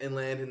and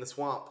land in the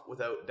swamp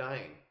without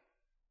dying.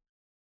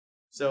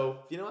 So,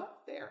 you know what?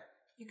 Fair.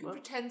 You can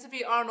pretend to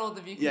be Arnold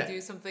if you can do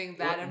something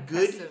that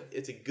impressive.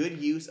 It's a good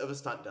use of a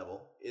stunt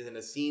double is in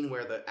a scene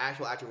where the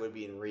actual actor would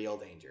be in real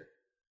danger.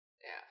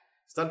 Yeah.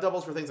 Stunt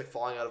doubles for things like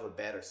falling out of a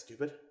bed are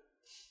stupid.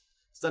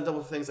 Stunt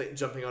double for things like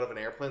jumping out of an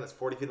airplane that's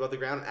 40 feet above the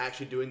ground and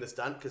actually doing the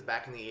stunt, because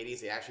back in the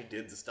 80s they actually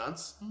did the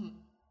stunts. Mm-hmm.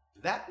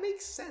 That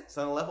makes sense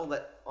on a level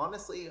that,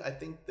 honestly, I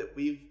think that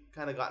we've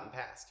kind of gotten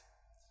past.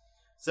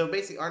 So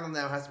basically Arnold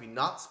now has to be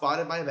not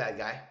spotted by a bad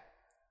guy,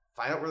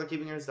 find out where they're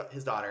keeping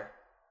his daughter,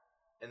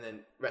 and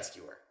then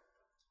rescue her.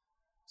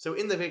 So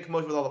in the big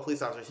commotion with all the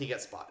police officers, he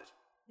gets spotted.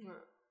 Yeah.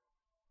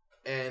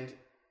 And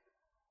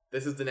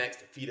this is the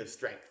next feat of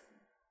strength.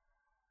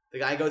 The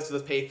guy goes to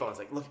the payphone. It's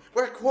like, look,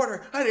 we're a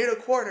quarter. I need a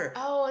quarter.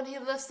 Oh, and he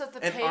lifts up the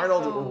payphone. And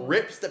Arnold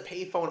rips the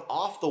payphone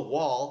off the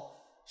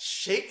wall,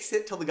 shakes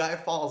it till the guy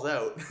falls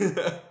out.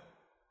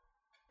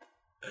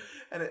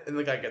 and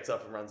the guy gets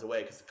up and runs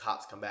away because the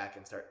cops come back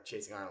and start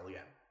chasing Arnold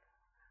again.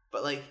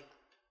 But, like,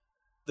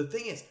 the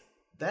thing is,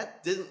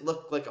 that didn't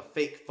look like a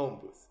fake phone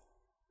booth.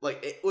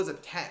 Like, it was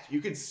attached. You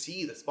could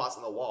see the spots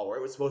on the wall where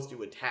it was supposed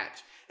to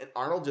attach. And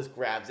Arnold just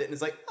grabs it and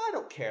is like, I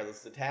don't care,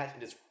 this is attached,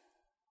 and just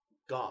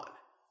gone.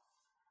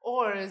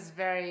 Or is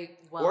very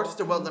well, or just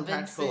a well-done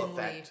practical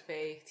effect.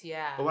 Faked,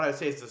 yeah. But what I would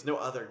say is there's no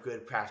other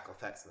good practical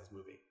effects in this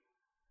movie.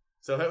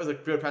 So if it was a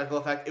good practical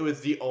effect, it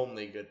was the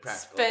only good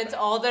practical effect. Spent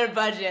all their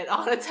budget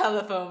on a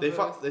telephone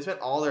booth. They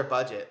spent all their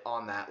budget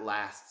on that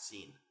last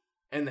scene.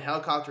 And the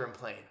helicopter and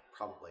plane,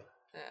 probably.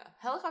 Yeah,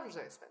 helicopters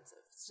are expensive,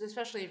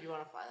 especially if you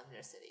want to fly them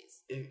near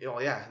cities.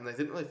 Yeah, and they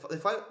didn't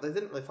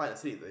really fly in the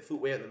city. They flew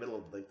way out in the middle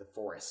of like the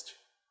forest.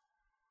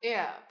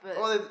 Yeah,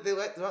 but they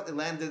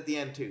landed at the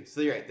end too.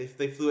 So you're right.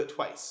 They flew it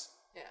twice.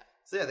 Yeah.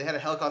 So yeah, they had a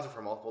helicopter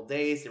for multiple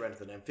days. They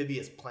rented an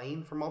amphibious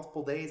plane for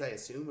multiple days, I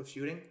assume, of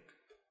shooting.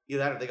 Either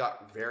that or they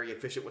got very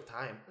efficient with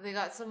time. They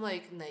got some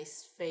like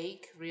nice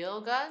fake real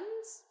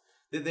guns.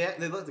 They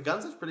look, the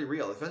guns look pretty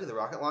real, especially the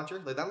rocket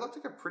launcher. Like that looked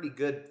like a pretty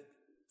good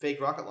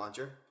fake rocket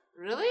launcher.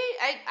 Really?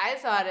 I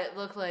thought it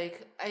looked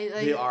like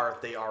they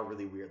are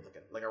really weird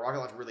looking. Like a rocket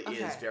launcher really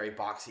is very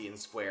boxy and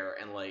square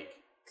and like.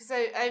 Because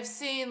I've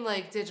seen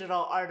like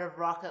digital art of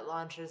rocket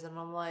launchers and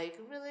I'm like,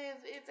 really?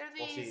 If they're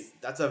these? Well, see,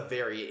 that's a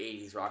very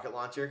 80s rocket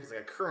launcher because like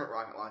a current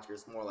rocket launcher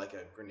is more like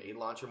a grenade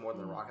launcher more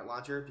than a rocket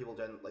launcher. People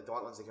don't like the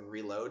ones they can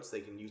reload so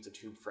they can use the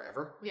tube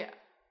forever. Yeah.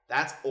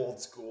 That's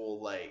old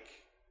school like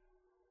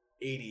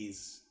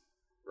 80s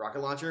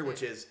rocket launcher,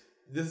 which is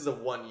this is a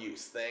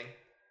one-use thing.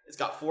 It's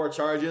got 4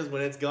 charges.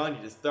 When it's gone,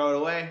 you just throw it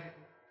away.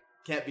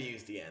 Can't be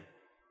used again.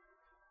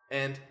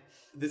 And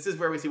this is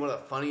where we see one of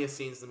the funniest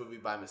scenes in the movie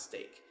by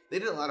mistake. They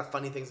did a lot of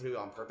funny things in the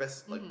movie on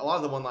purpose. Like, a lot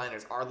of the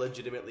one-liners are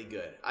legitimately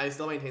good. I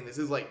still maintain this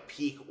is, like,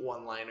 peak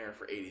one-liner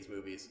for 80s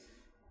movies.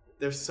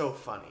 They're so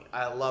funny.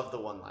 I love the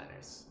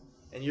one-liners.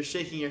 And you're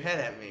shaking your head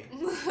at me.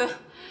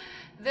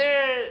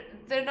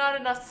 They're not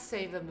enough to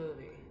save the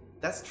movie.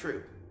 That's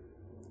true.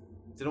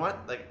 You know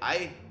what? Like,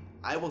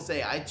 I will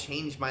say I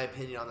changed my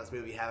opinion on this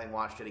movie having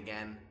watched it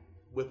again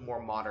with more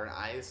modern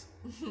eyes.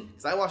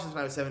 Because I watched this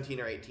when I was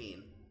 17 or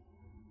 18.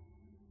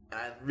 And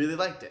I really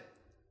liked it.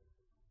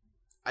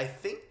 I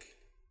think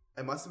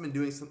I must have been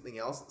doing something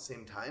else at the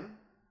same time.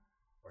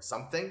 Or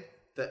something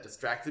that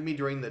distracted me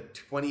during the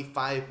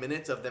 25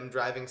 minutes of them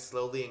driving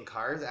slowly in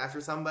cars after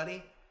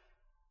somebody.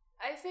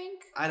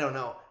 I don't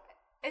know.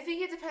 I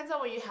think it depends on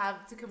what you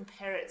have to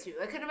compare it to.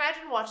 I can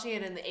imagine watching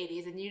it in the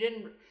 80s and you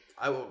didn't...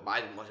 I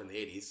didn't watch it in the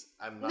 80s.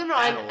 I'm not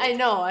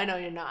No, I know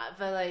you're not.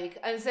 But, like,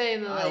 I'm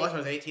saying that, I watched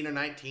when I was 18 or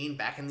 19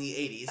 back in the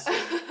 80s.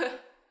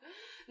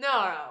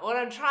 No. What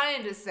I'm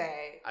trying to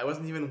say... I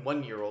wasn't even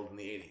 1-year-old in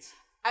the 80s.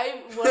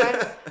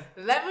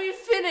 Let me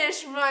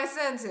finish my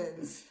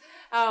sentence.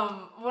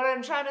 What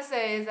I'm trying to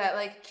say is that,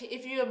 like,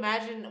 if you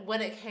imagine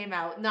when it came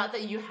out, not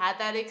that you had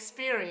that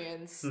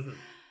experience,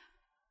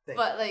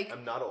 but, like...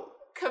 I'm not old.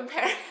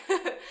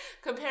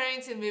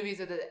 Comparing to movies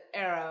of the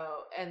era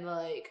and,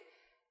 like...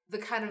 the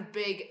kind of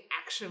big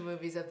action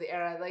movies of the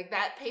era, like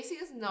that pacing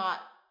is not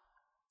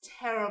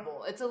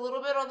terrible. It's a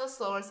little bit on the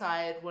slower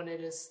side when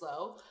it is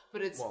slow,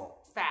 but it's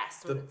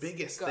fast. The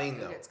biggest thing,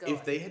 though,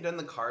 if they had done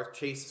the car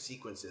chase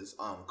sequences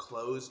on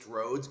closed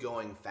roads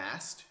going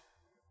fast,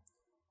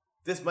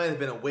 this might have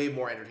been a way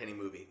more entertaining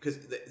movie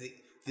because the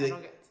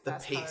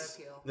pace,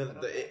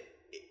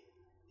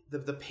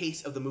 the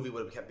pace of the movie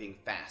would have kept being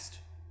fast.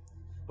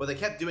 What they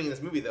kept doing in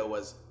this movie, though,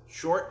 was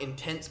short,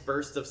 intense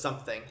bursts of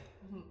something.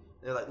 Mm-hmm.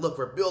 They're like, look,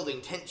 we're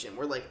building tension.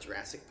 We're like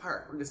Jurassic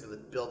Park. We're just going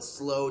to build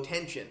slow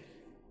tension.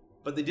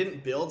 But they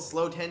didn't build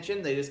slow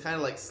tension. They just kind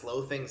of like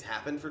slow things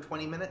happen for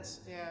 20 minutes.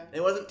 Yeah. And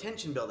it wasn't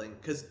tension building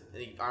because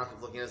Arnold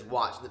keeps looking at his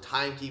watch and the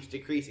time keeps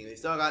decreasing. They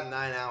still got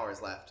 9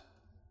 hours left.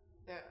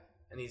 Yeah.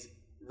 And he's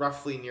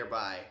roughly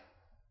nearby.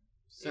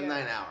 So 9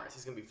 hours.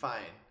 He's going to be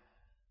fine.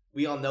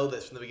 We all know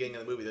this from the beginning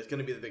of the movie. There's going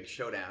to be the big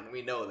showdown.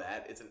 We know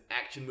that. It's an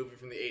action movie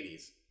from the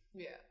 80s.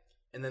 Yeah.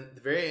 And then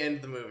the very end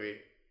of the movie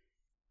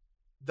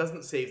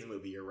doesn't save the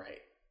movie, you're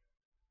right.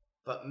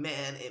 But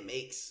man, it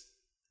makes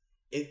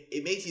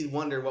you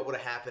wonder what would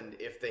have happened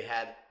if they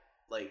had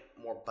like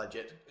more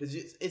budget. Because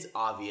it's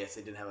obvious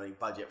they didn't have any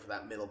budget for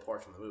that middle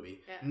portion of the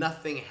movie. Yeah.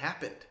 Nothing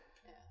happened.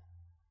 Yeah.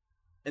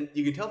 And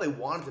you can tell they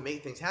wanted to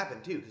make things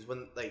happen too. Because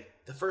when like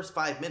the first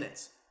 5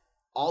 minutes,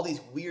 all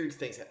these weird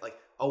things, like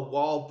a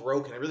wall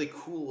broke and really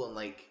cool and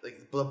like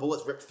the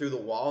bullets ripped through the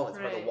wall and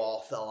it's where the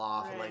wall fell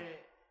off and like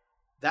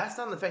that's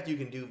not an effect you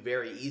can do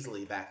very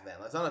easily back then.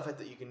 That's not an effect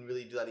that you can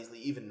really do that easily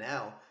even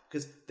now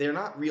because they're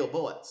not real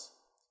bullets.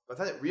 But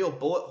the fact that real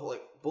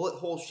bullet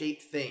hole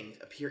shaped things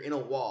appear in a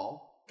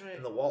wall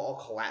and the wall all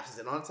collapses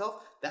in on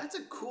itself, that's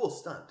a cool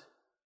stunt.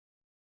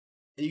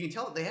 And you can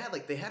tell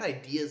that they had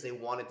ideas they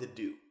wanted to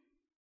do.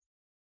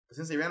 But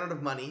since they ran out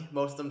of money,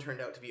 most of them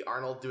turned out to be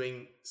Arnold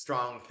doing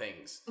strong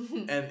things.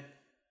 And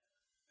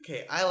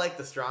okay, I like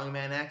the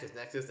strongman act as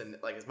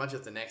much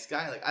as the next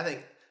guy. Like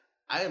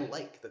I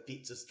like the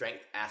feats of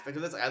strength aspect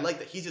of this. I like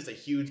that he's just a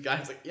huge guy.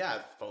 He's like,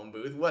 yeah, phone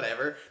booth,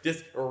 whatever.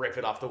 Just rip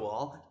it off the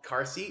wall.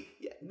 Car seat,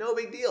 yeah, no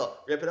big deal.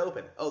 Rip it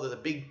open. Oh, there's a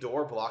big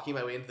door blocking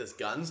my way into this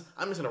guns.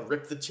 I'm just going to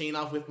rip the chain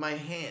off with my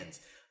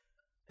hands.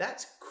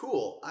 That's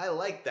cool. I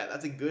like that.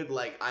 That's a good,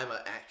 like, I'm an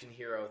action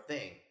hero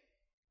thing.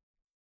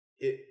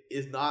 It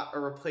is not a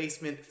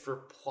replacement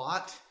for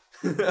plot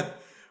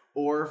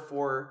or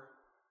for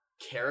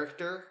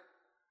character.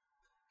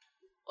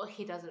 Well,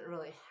 he doesn't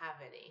really have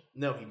any.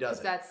 No, he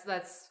doesn't.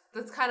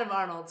 That's kind of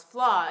Arnold's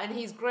flaw, and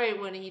he's great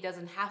when he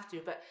doesn't have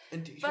to. But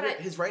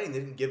his writing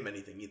didn't give him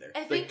anything either.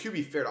 Like, to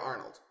be fair to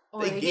Arnold,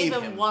 they gave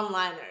him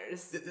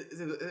one-liners.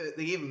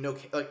 They gave him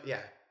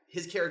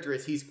his character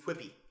is he's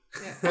quippy.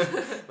 Yeah.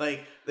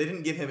 Like they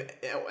didn't give him.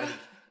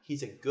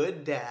 He's a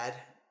good dad.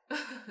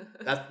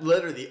 That's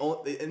literally the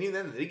only. And even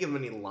then, they didn't give him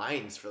any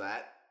lines for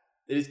that.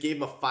 They just gave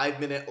him a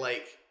 5-minute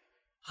like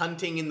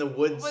hunting in the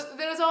woods. But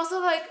there was also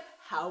like,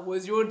 how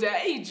was your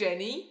day,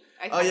 Jenny?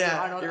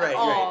 Arnold you're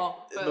right.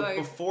 But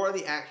before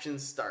the action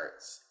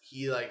starts,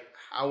 he like,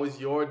 how was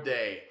your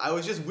day? I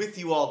was just with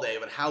you all day,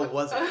 but how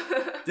was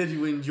it? Did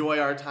you enjoy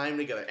our time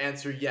together?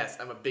 Answer yes,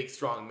 I'm a big,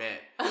 strong man.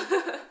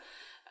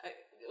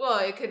 Well,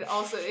 it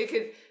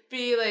could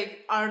be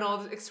like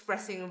Arnold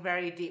expressing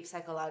very deep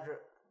psychological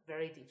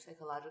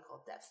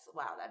depths.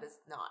 Wow, that is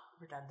not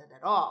redundant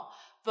at all.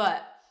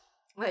 But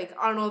like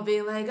Arnold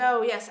being like,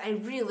 oh yes, I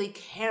really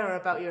care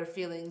about your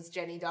feelings,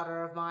 Jenny,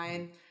 daughter of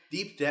mine.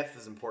 Deep depth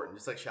is important,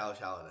 just like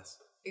shallowness.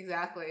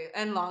 Exactly.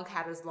 And long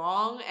cat is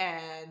long,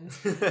 and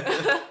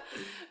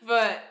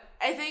but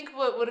I think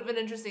what would have been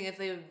interesting if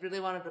they really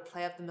wanted to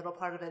play up the middle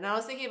part of it. And I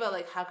was thinking about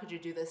like, how could you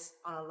do this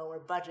on a lower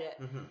budget?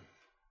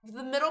 Mm-hmm.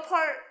 The middle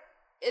part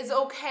is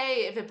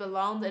okay if it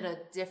belonged in a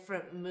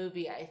different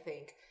movie, I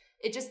think.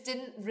 It just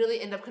didn't really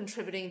end up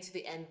contributing to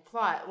the end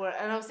plot.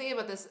 And I was thinking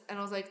about this, and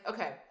I was like,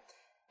 okay,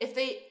 if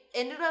they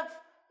ended up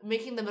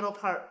making the middle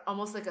part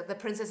almost like the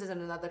princess is in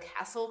another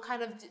castle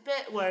kind of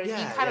bit, where he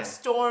kind of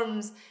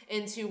storms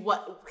into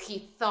what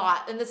he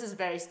thought, and this is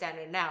very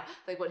standard now,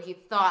 like what he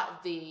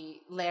thought the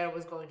lair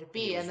was going to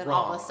be, and then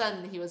wrong. All of a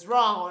sudden he was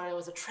wrong, or it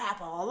was a trap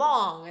all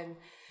along, and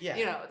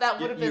that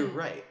would have been... You're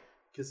right,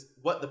 because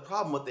what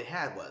they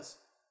had was,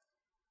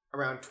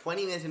 around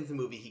 20 minutes into the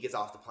movie, he gets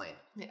off the plane.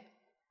 Yeah.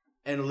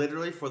 And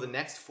literally for the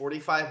next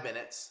 45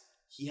 minutes,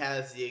 he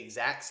has the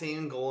exact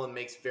same goal and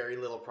makes very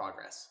little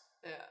progress.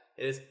 Yeah.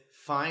 It is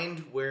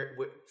find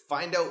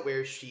out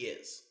where she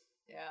is.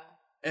 Yeah.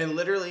 And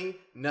literally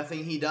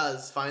nothing he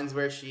does finds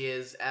where she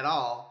is at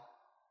all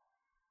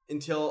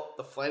until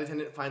the flight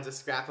attendant finds a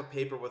scrap of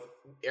paper with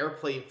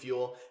airplane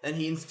fuel and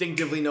he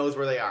instinctively knows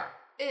where they are.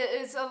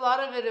 It's a lot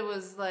of it. It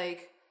was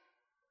like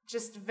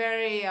just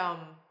very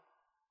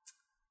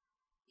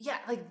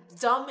like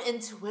dumb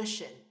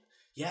intuition.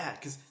 Yeah,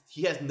 because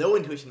he has no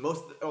intuition.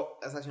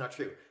 That's actually not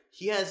true.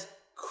 He has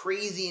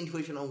crazy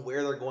intuition on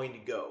where they're going to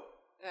go.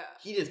 Yeah.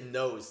 He just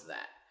knows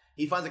that.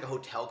 He finds like a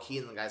hotel key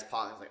in the guy's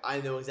pocket. He's like,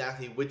 I know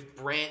exactly which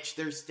branch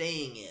they're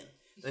staying in.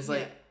 And it's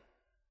like,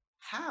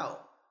 how?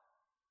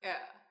 Yeah.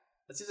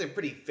 That seems like a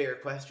pretty fair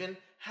question.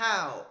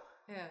 How?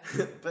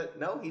 Yeah. But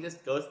no, he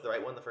just goes to the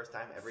right one the first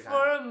time, every time.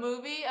 For a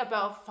movie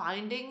about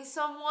finding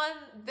someone,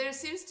 there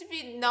seems to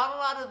be not a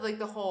lot of like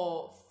the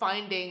whole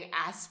finding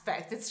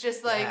aspect. It's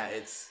just like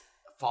it's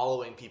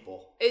following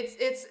people.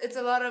 It's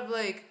a lot of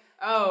like,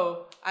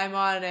 oh, I'm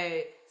on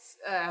a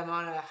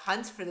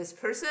hunt for this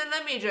person.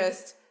 Let me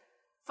just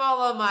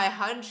follow my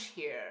hunch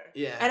here.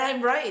 Yeah. And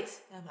I'm right.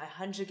 And my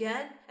hunch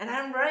again. And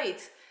I'm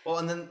right. Well,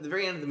 and then the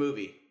very end of the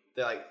movie,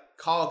 they're like,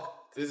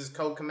 this is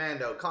Code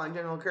Commando, calling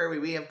General Kirby,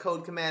 we have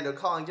Code Commando,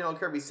 calling General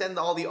Kirby, send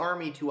all the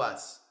army to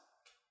us.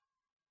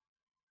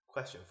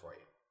 Question for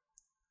you.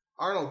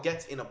 Arnold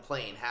gets in a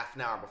plane half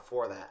an hour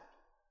before that,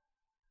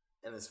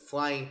 and is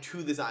flying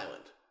to this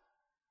island,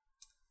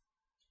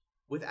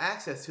 with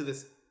access to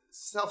this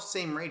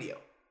self-same radio.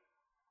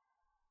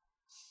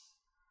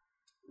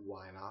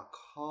 Why not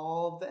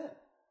call them?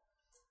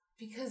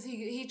 Because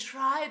he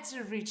tried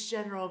to reach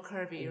General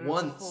Kirby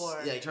once.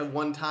 Before. Yeah, he tried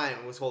one time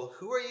and was told,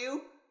 "Who are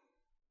you?"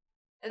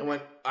 And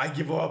went, "I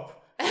give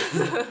up."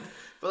 But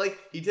like,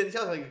 he didn't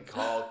tell him, like,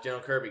 call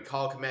General Kirby,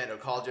 call Commando,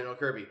 call General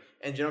Kirby.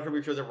 And General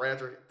Kirby shows up right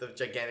after the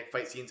gigantic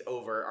fight scene's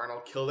over.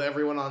 Arnold killed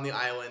everyone on the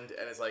island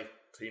and is like,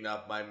 clean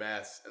up my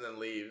mess, and then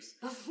leaves.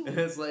 And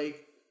it's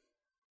like,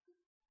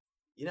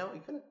 you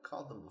could have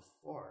called them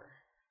before.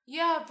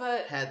 Yeah,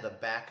 but had the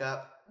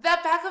backup.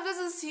 That backup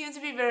doesn't seem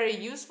to be very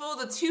useful.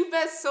 The two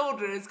best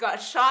soldiers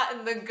got shot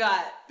in the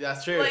gut.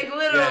 That's true. Like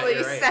literally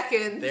right.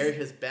 seconds. They're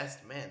his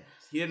best men.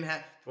 He didn't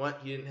have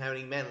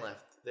any men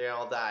left. They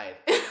all died.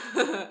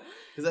 Because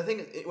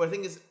what I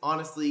think is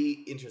honestly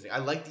interesting. I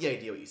like the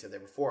idea what you said there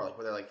before, like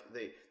where they're like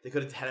they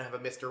could have had him have a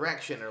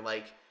misdirection or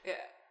like yeah.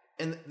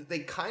 And they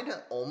kind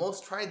of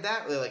almost tried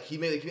that. Where like he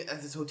made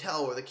at this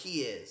hotel where the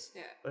key is.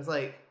 Yeah. But it's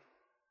like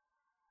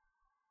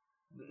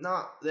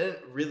they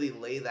didn't really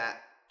lay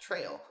that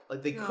trail.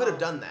 Like they could have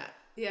done that.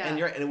 Yeah. And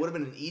you're right, and it would have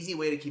been an easy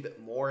way to keep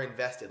it more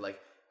invested. Like,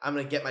 I'm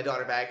gonna get my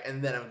daughter back,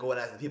 and then I'm going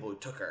after the people who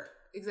took her.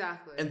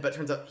 Exactly. But it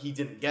turns out he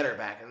didn't get her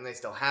back, and they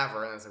still have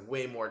her, and it's like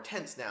way more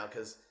tense now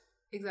because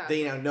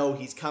exactly. they now know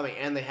he's coming,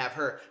 and they have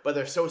her, but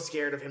they're so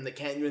scared of him they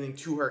can't do anything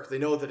to her because they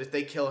know that if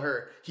they kill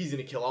her, he's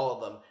gonna kill all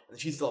of them, and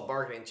she's still a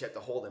bargaining chip to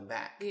hold him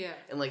back. Yeah.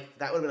 And like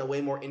that would have been a way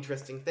more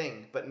interesting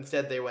thing, but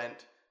instead they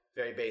went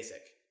very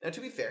basic. Now,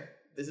 to be fair,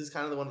 this is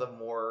kind of one of the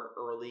more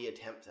early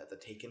attempts at the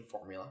Taken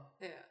formula.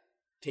 Yeah.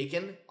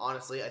 Taken,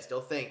 honestly, I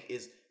still think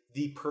is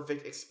the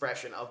perfect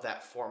expression of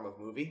that form of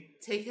movie.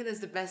 Taken is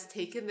the best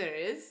Taken there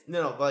is?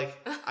 No, but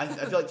like, I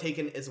feel like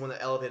Taken is the one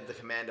that elevated the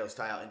Commando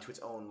style into its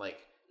own, like,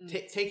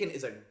 Taken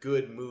is a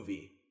good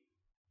movie.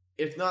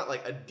 It's not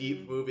like a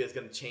deep movie that's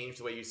going to change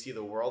the way you see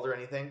the world or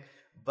anything,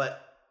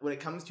 but when it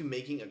comes to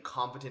making a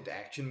competent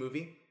action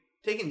movie,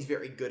 Taken's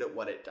very good at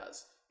what it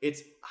does.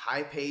 It's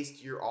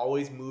high-paced, you're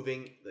always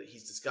moving,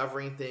 he's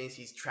discovering things,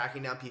 he's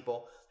tracking down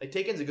people. Like,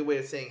 Taken's a good way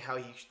of saying how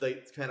he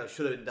kind of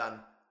should have been done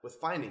with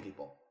finding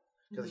people.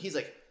 Because he's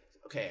like,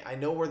 okay, I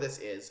know where this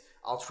is.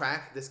 I'll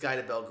track this guy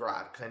to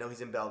Belgrade, because I know he's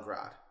in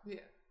Belgrade.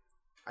 Yeah.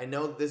 I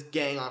know this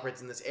gang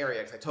operates in this area,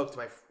 because I talked to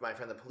my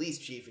friend the police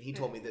chief, and he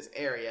told me this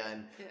area,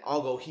 and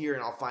I'll go here,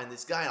 and I'll find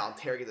this guy, and I'll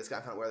interrogate this guy,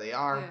 find out where they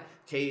are.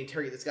 Okay,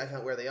 interrogate this guy, find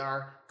out where they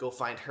are, go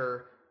find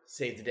her,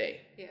 save the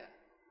day. Yeah.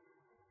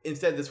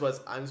 Instead, this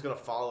was, I'm just going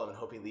to follow him and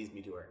hope he leads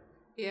me to her.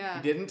 Yeah.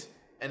 He didn't,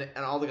 and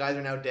all the guys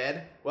are now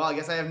dead. Well, I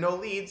guess I have no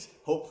leads.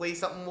 Hopefully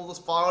something will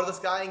just fall out of the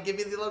sky and give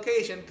me the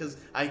location, because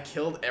I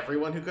killed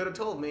everyone who could have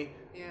told me.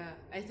 Yeah.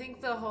 I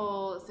think the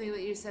whole thing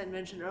that you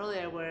mentioned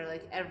earlier, where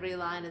like every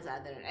line is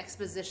either an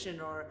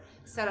exposition or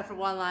set up for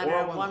one-liner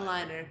or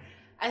one-liner.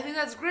 I think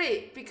that's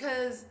great,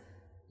 because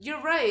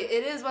you're right,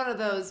 it is one of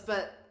those,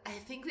 but I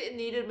think it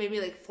needed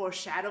maybe like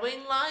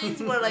foreshadowing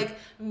lines, where like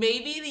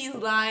maybe these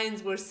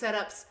lines were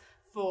setups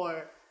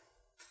for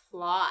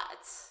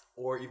plot.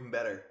 Or even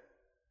better,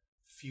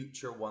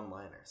 future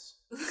one-liners.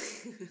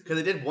 Because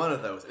they did one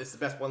of those. It's the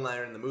best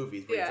one-liner in the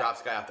movies where he drops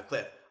a guy off the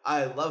cliff.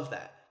 I love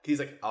that. He's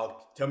like,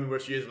 tell me where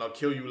she is and I'll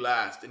kill you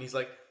last. And he's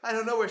like, I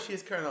don't know where she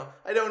is, Colonel.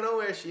 I don't know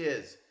where she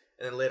is.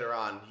 And then later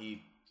on,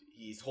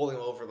 he's holding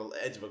him over the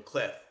edge of a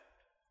cliff.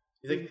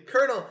 He's like,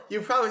 Colonel,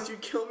 you promised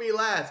you'd kill me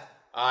last.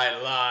 I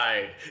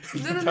lied.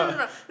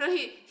 No.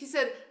 He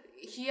said,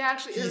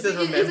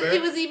 remember?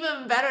 It was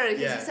even better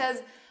because he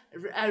says,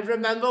 I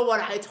remember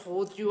what I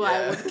told you,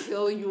 I would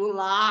kill you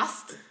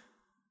last.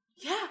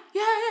 Yeah.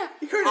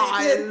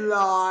 I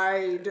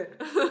lied.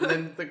 And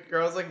then the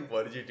girl's like,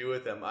 what did you do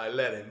with him? I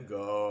let him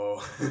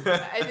go.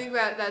 I think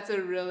that's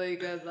a really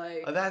good,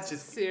 that's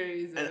just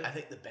series. And I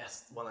think the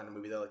best one-liner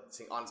movie, though,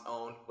 seeing on its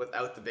own,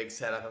 without the big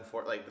setup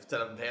the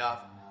setup and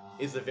payoff,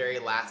 is the very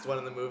last one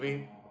in the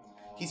movie.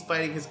 He's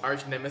fighting his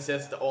arch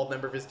nemesis, the old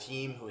member of his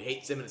team who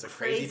hates him and is a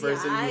crazy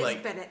person who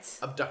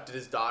abducted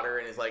his daughter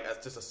and is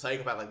just a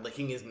psychopath,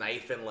 licking his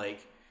knife and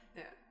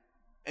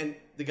And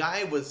the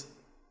guy was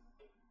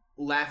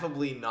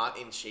laughably not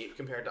in shape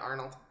compared to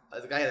Arnold.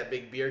 The guy had a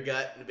big beer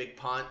gut and a big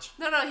paunch.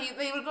 No,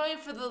 they were going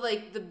for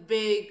the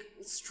big,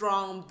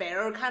 strong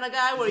bear kind of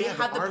guy where you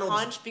have the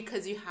paunch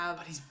because you have.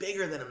 But he's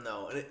bigger than him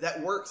though, and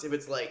that works if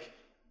it's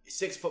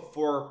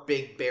 6'4"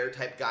 big bear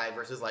type guy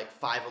versus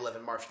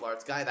 5'11" martial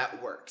arts guy.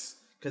 That works.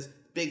 because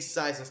big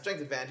size and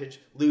strength advantage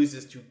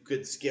loses to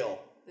good skill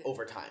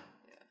over time.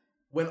 Yeah.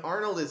 When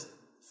Arnold is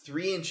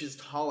 3 inches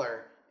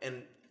taller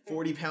and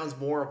 40 pounds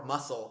more of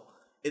muscle,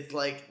 it's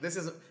like, this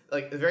isn't,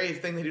 like, the very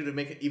thing they do to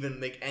make it even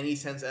make any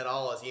sense at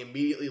all is he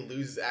immediately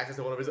loses access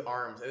to one of his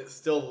arms, and it's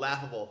still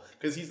laughable,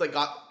 because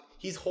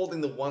he's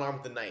holding the one arm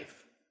with the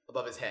knife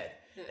above his head,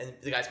 and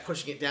the guy's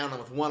pushing it down on him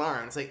with one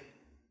arm. It's like,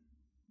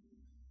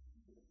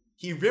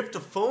 he ripped a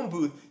phone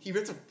booth, he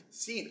ripped a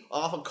seat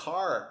off a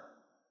car.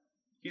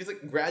 He just,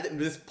 like, grabbed it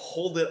and just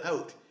pulled it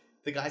out.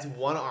 The guy's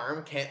one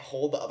arm can't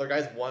hold the other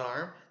guy's one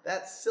arm.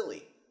 That's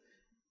silly.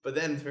 But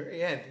then, at the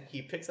very end,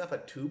 he picks up a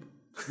tube.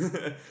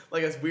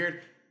 Like, it's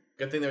weird.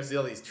 Good thing there's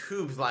all these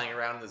tubes lying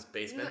around in this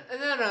basement.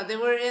 No. They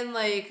were in,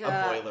 like,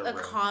 a boiler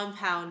room.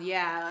 compound,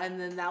 yeah. And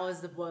then that was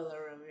the boiler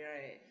room, you're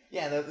right.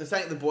 Yeah, they're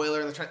setting the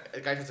boiler, and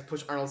the guy tries to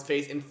push Arnold's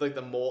face into, like,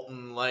 the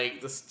molten,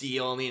 like, the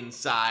steel on the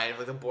inside,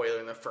 like, the boiler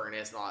and the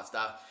furnace and all that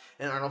stuff.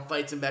 And Arnold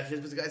fights him back. He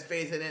puts the guy's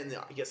face in it, and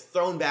he gets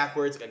thrown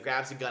backwards. The guy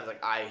grabs the gun,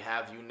 like, I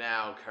have you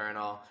now,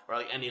 Colonel. Or,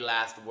 like, any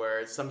last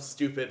words. Some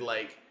stupid,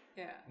 like,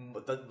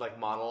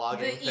 monologuing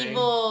the thing.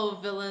 Evil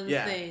villain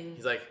thing.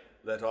 He's like,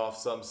 let off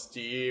some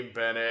steam,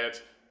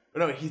 Bennett.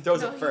 No, he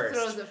throws it first.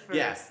 He throws it first.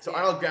 Yeah, so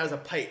Arnold grabs a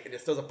pipe and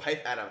just throws a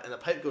pipe at him, and the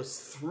pipe goes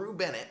through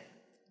Bennett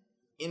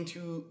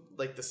into,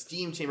 like, the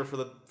steam chamber for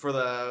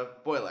the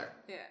boiler.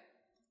 Yeah.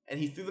 And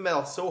he threw the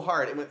metal so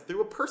hard, it went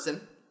through a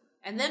person.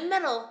 And then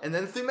metal. And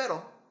then through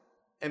metal.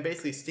 And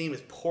basically steam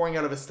is pouring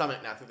out of his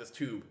stomach now through this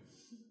tube.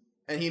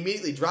 And he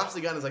immediately drops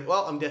the gun and is like,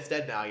 well, I'm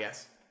dead now, I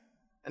guess.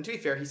 And to be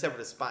fair, he severed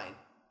his spine.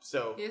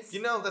 So, yes.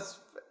 That's,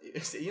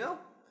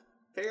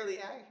 fairly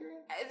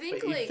accurate. I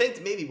think, but you'd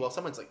think maybe while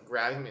someone's, like,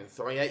 grabbing him and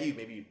throwing at you,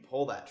 maybe you'd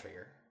pull that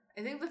trigger.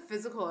 I think the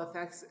physical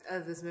effects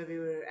of this movie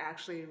were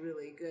actually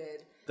really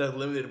good. The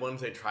limited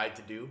ones they tried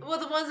to do? Well,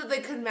 the ones that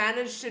they could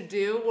manage to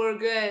do were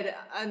good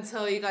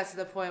until you got to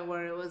the point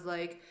where it was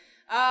like,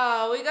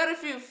 oh, we got a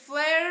few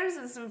flares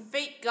and some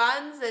fake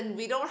guns, and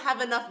we don't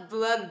have enough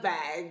blood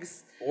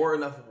bags. Or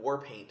enough war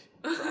paint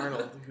for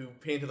Arnold, who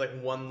painted, like,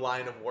 one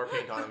line of war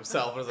paint on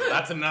himself, and was like,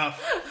 that's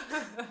enough.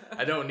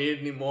 I don't need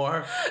any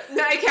more.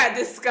 No, I can't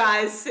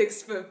disguise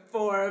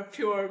 6'4" of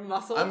pure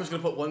muscle. I'm just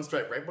going to put one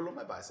stripe right below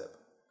my bicep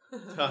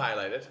to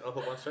highlight it. I'll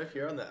put one stripe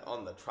here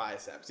on the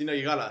triceps.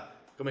 You gotta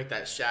go make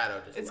that shadow.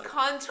 It's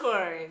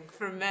contouring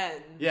for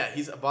men. Yeah,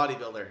 he's a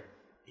bodybuilder.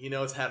 He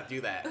knows how to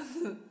do that.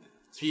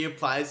 So he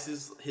applies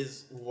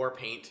his war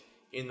paint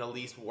in the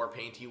least war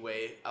painty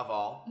way of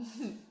all.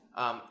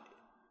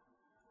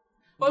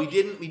 We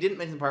didn't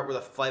mention the part where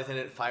the flight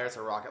attendant fires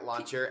a rocket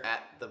launcher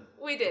at the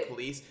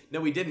police. No,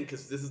 we didn't,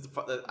 because this is the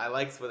part that I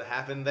liked what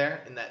happened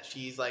there, in that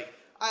she's like,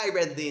 I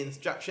read the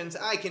instructions,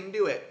 I can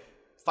do it.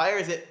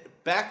 Fires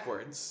it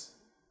backwards.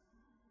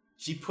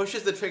 She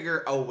pushes the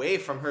trigger away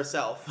from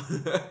herself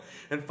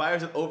and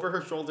fires it over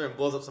her shoulder and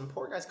blows up some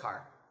poor guy's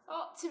car.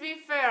 Well, to be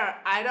fair,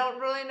 I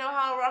don't really know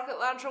how a rocket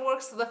launcher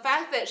works, so the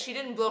fact that she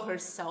didn't blow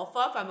herself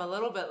up, I'm a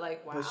little bit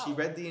like, wow. But she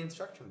read the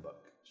instruction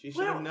book. She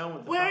should have known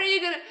what the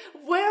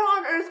Where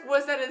on earth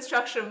was that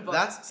instruction book?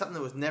 That's something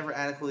that was never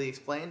adequately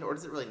explained, or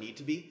does it really need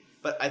to be?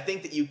 But I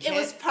think that you can't... It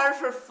was part of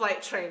her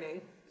flight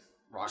training.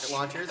 Rocket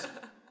launchers?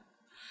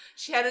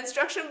 She had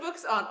instruction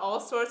books on all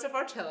sorts of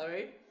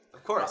artillery.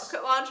 Of course.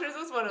 Rocket launchers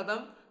was one of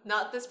them.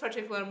 Not this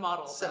particular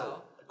model,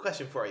 So, a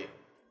question for you.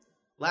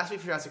 Last week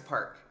for Jurassic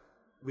Park,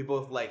 we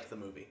both liked the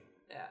movie.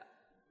 Yeah.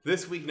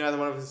 This week, neither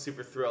one of us is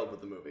super thrilled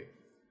with the movie.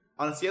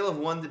 On a scale of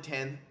 1 to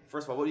 10,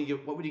 first of all, what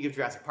would you give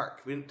Jurassic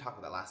Park? We didn't talk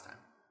about that last time.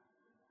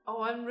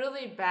 Oh, I'm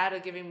really bad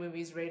at giving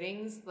movies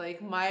ratings.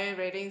 Like, my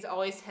ratings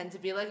always tend to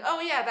be like,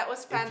 oh yeah, that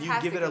was fantastic.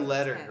 If you give it a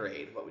letter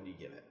grade, what would you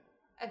give it?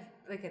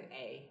 Like an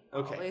A.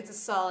 Okay. It's a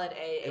solid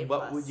A. And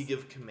what would you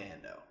give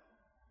Commando?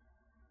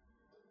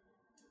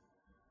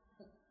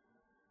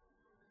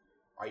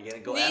 Are you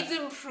gonna go Needs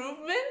F?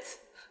 improvement?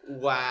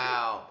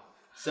 Wow.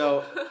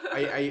 So,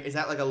 is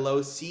that like a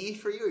low C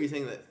for you, or are you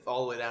saying that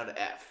all the way down to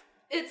F?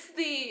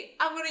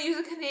 I'm going to use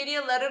a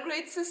Canadian letter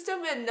grade system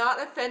and not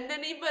offend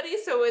anybody,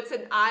 so it's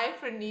an I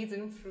for needs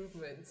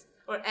improvement.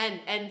 Or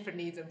N for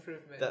needs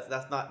improvement.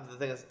 That's not, the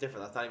thing that's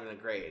different, that's not even a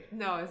grade.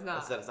 No, it's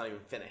not. That's not even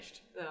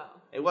finished. No.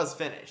 It was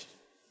finished.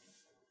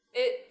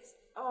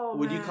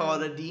 Would you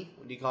call it a D?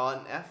 Would you call it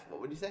an F?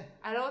 What would you say?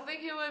 I don't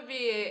think it would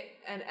be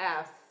an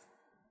F.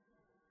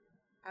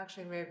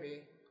 Actually,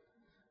 maybe.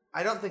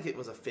 I don't think it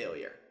was a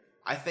failure.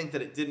 I think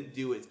that it didn't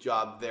do its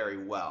job very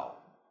well.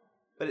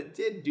 But it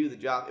did do the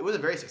job. It was a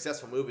very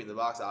successful movie in the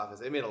box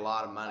office. It made a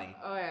lot of money.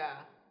 Oh, yeah.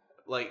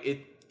 Like,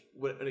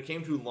 when it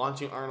came to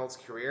launching Arnold's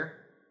career,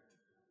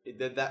 it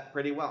did that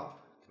pretty well.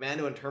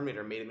 Commando and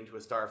Terminator made him into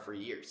a star for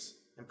years.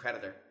 And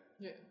Predator.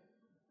 Yeah.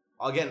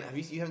 Again,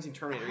 you haven't seen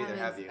Terminator either,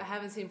 have you? I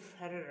haven't seen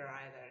Predator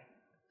either.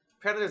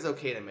 Predator's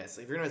okay to miss.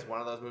 If you're going to miss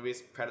one of those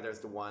movies, Predator's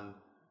the one.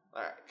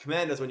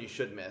 Commando's one you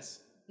should miss.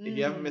 If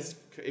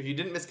you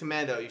didn't miss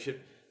Commando, you should.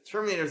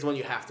 Terminator's the one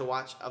you have to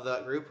watch of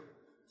that group.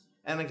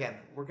 And again,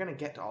 we're going to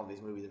get to all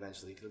these movies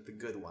eventually, like the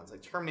good ones.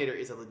 Like, Terminator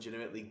is a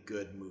legitimately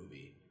good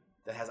movie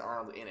that has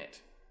Arnold in it.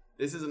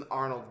 This is an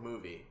Arnold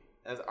movie.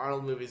 As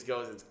Arnold movies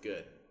goes, it's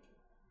good.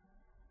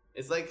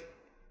 It's like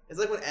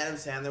when Adam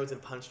Sandler was in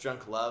Punch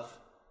Drunk Love,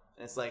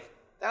 and it's like,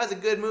 that was a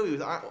good movie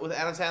with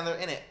Adam Sandler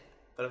in it,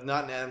 but if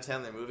not an Adam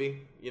Sandler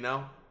movie, you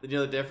know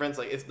the difference.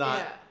 Like, it's not.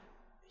 Yeah.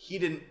 He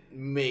didn't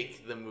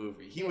make the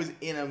movie. He was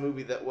in a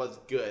movie that was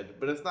good,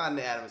 but it's not an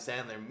Adam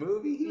Sandler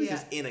movie. He was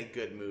just in a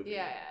good movie.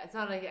 Yeah, it's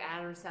not like an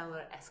Adam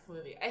Sandler-esque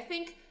movie. I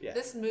think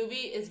this movie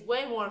is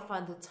way more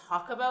fun to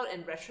talk about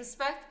in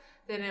retrospect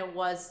than it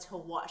was to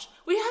watch.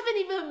 We haven't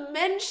even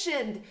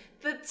mentioned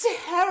the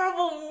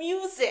terrible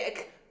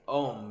music.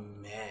 Oh,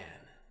 man.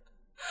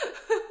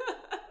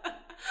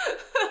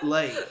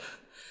 Like...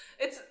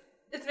 It's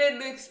made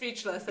Luke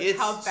speechless. That's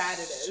how bad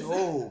it is.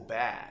 So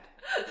bad.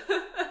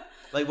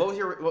 Like, what was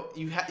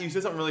you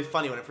said something really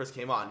funny when it first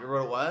came on. You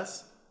remember what it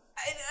was?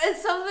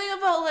 It's something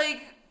about,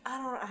 like,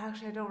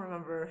 I don't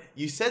remember.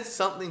 You said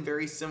something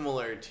very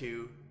similar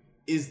to,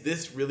 is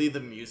this really the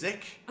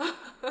music?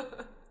 And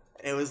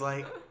it was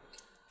like,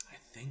 I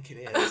think it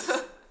is.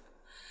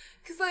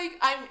 Because, like,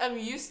 I'm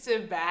used to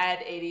bad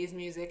 80s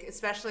music,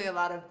 especially a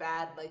lot of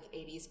bad, like,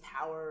 80s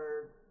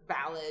power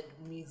ballad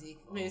music,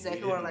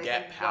 or like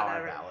get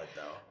power ballad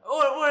though,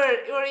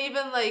 or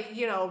even like,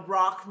 you know,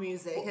 rock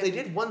music. Well, they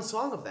did one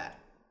song of that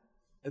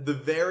at the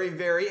very,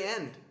 very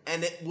end,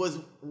 and it was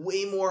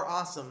way more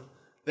awesome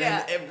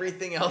than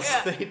everything else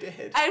they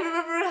did. I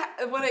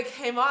remember when it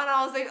came on,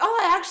 I was like, oh,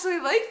 I actually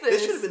like this.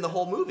 This should have been the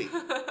whole movie.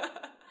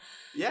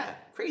 Yeah,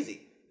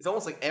 crazy. It's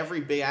almost like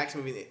every big action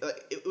movie.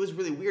 It was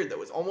really weird though. It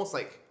was almost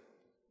like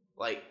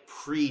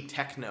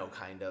pre-techno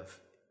kind of.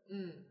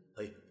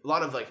 Like a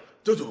lot of like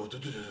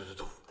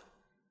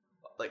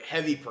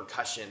heavy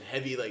percussion,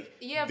 heavy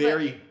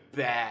very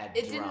bad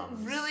drums. It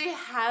didn't really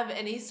have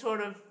any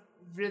sort of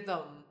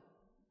rhythm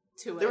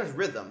to it. There was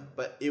rhythm,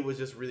 but it was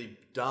just really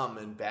dumb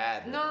and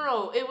bad.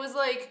 No. It was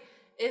like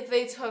if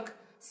they took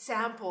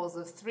samples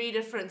of 3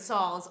 different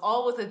songs,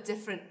 all with a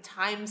different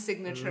time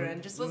signature,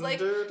 and just was like,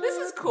 this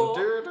is cool.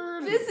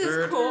 This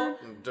is cool.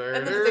 And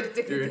then it's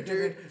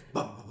like,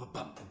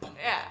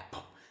 yeah.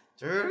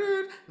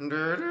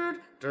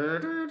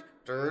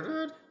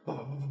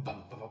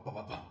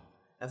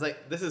 It's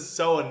like, this is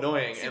so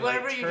annoying. See, and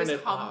whatever you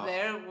just hummed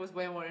there was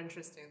way more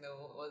interesting than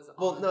what was on.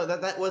 Well, no,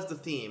 that was the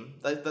theme.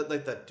 Like the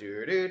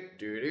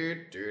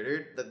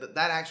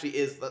that actually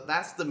is,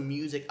 that's the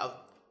music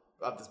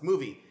of this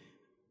movie.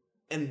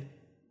 And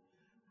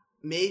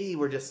maybe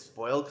we're just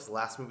spoiled because the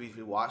last movies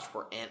we watched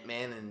were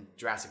Ant-Man and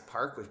Jurassic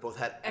Park, which both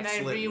had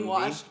excellent movies. And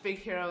I rewatched Big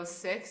Hero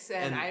 6,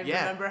 and I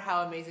remember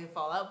how amazing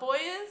Fall Out Boy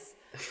is.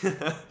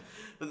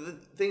 But the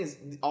thing is,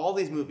 all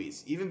these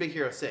movies, even Big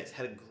Hero 6,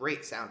 had a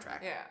great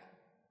soundtrack. Yeah.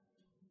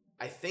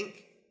 I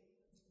think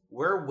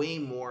we're way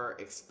more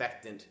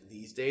expectant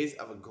these days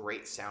of a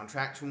great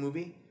soundtrack to a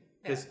movie,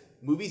 because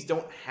movies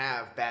don't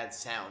have bad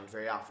sound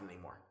very often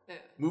anymore. Yeah.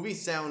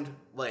 Movies sound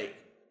like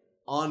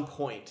on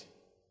point.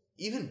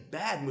 Even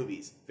bad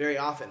movies very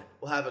often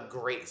will have a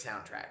great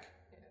soundtrack.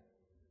 Yeah.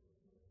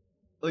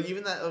 Like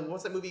even that,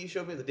 what's that movie you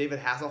showed me? The David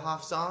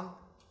Hasselhoff song?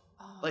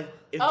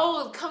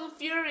 Kung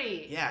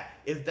Fury. Yeah,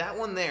 if that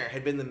one there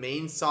had been the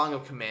main song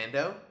of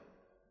Commando.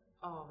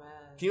 Oh man.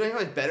 Can you imagine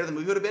how much better the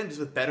movie would have been just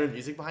with better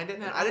music behind it?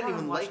 Man, and I didn't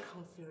even like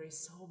Kung Fury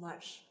so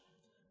much.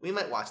 We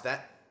might watch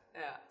that.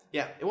 Yeah.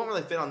 Yeah, it won't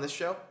really fit on this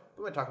show.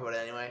 We might talk about it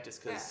anyway,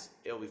 just because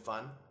it'll be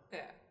fun.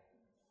 Yeah.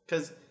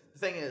 Because the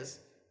thing is,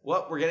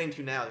 what we're getting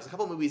to now, there's a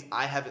couple movies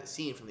I haven't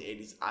seen from the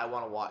 80s I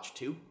want to watch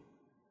too.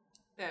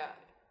 Yeah.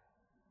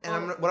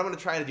 And what I'm going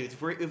to try to do is,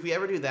 if we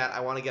ever do that,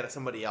 I want to get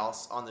somebody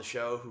else on the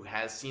show who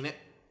has seen it.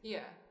 Yeah.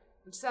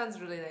 Which sounds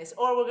really nice.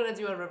 Or we're going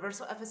to do a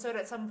reversal episode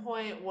at some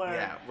point where...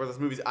 Yeah, where those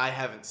movies I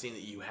haven't seen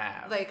that you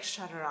have. Like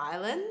Shutter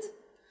Island?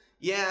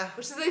 Yeah.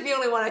 Which is like the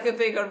only one I can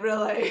think of,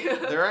 really.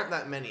 There aren't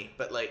that many,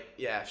 but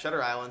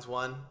Shutter Island's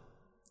one.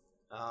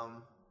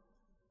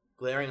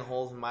 Glaring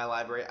holes in my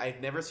library.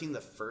 I've never seen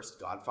the first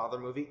Godfather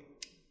movie.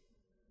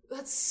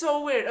 That's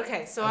so weird.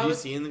 Okay, so Have you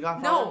seen The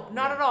Godfather? No,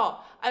 not at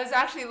all. I was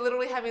actually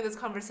literally having this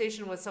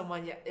conversation with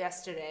someone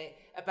yesterday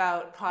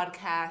about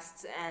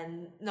podcasts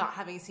and not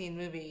having seen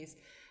movies,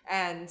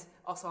 and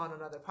also on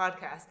another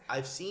podcast.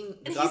 I've seen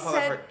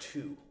Godfather Part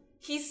 2.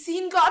 He's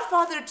seen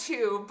Godfather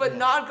 2, but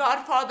not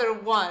Godfather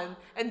 1,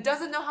 and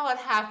doesn't know how it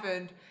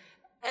happened.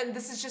 And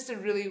this is just a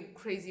really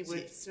crazy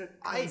weird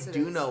coincidence. I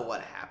do know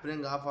what happened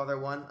in Godfather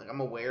 1. Like,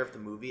 I'm aware of the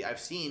movie. I've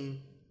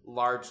seen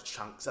large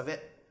chunks of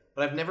it,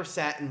 but I've never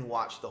sat and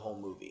watched the whole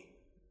movie.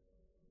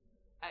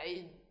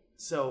 I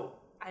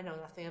know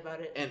nothing about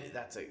it. And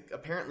that's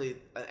apparently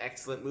an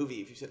excellent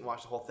movie if you sit and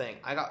watch the whole thing.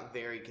 I got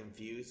very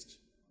confused,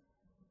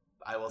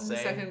 I will say.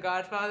 The second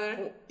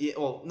Godfather?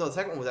 No, the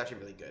second one was actually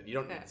really good. You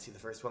don't need to see the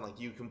first one. Like,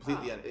 you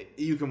completely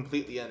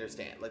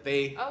understand. Like,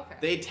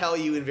 they tell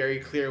you in very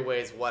clear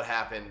ways what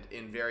happened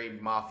in very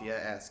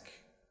mafia-esque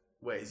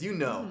ways. You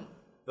know. Mm-hmm.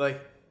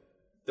 Like,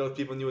 those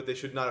people knew what they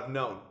should not have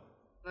known.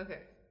 Okay.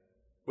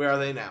 Where are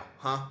they now?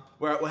 Huh?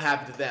 What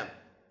happened to them?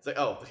 It's like,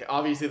 oh, okay,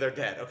 obviously they're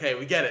dead. Okay,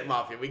 we get it,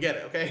 Mafia. We get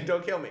it, okay?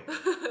 Don't kill me.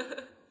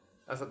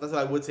 That's what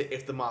I would say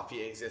if the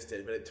Mafia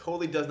existed, but it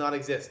totally does not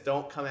exist.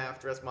 Don't come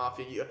after us,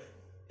 Mafia.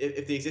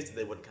 if they existed,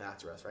 they wouldn't come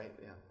after us, right?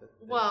 Yeah.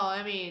 Well,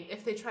 I mean,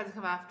 if they tried to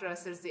come after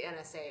us, there's the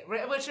NSA,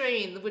 right?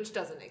 Which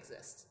doesn't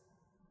exist.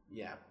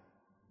 Yeah.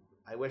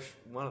 I wish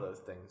one of those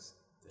things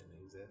didn't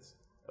exist.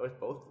 I wish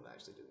both of them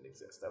actually didn't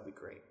exist. That would be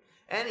great.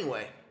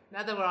 Anyway.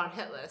 Now that we're on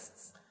hit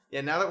lists.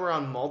 Yeah, now that we're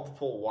on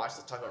multiple watch,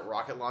 let's talk about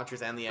rocket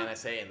launchers and the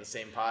NSA in the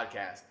same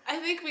podcast. I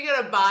think we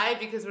gotta buy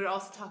because we're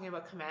also talking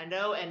about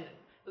Commando, and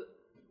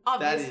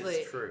obviously,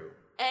 that is true.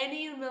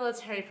 Any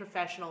military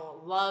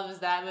professional loves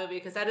that movie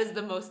because that is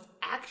the most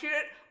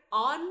accurate,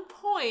 on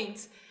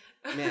point.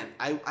 Man,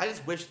 I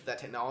just wish that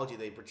technology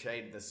they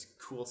portrayed in this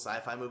cool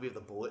sci-fi movie of the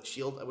bullet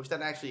shield, I wish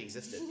that actually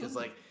existed.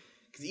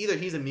 Because either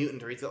he's a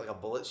mutant or he's got like a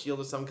bullet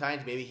shield of some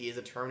kind. Maybe he is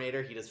a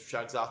Terminator. He just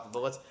shrugs off the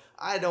bullets.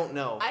 I don't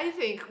know. I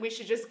think we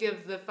should just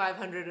give the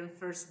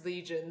 501st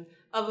Legion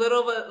a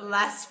little bit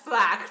less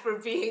flack for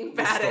being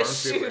bad at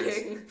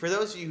shooting. For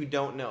those of you who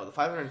don't know, the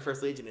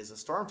 501st Legion is a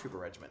stormtrooper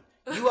regiment.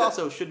 You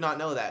also should not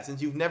know that since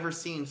you've never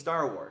seen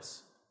Star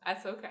Wars.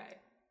 That's okay.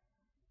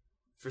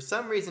 For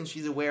some reason,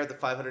 she's aware of the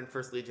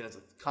 501st Legion as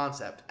a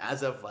concept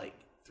as of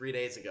 3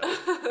 days ago.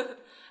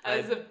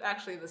 As of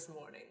actually this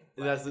morning.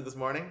 That's this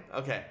morning?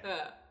 Okay.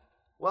 Yeah.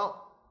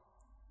 Well,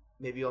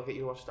 maybe I'll get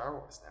you to watch Star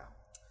Wars now.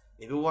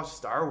 Maybe we'll watch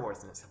Star Wars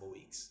in the next couple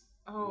weeks.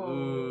 Oh.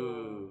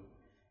 Ooh.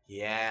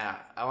 Yeah.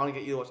 I want to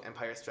get you to watch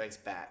Empire Strikes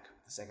Back,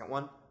 the second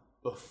one,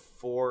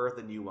 before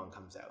the new one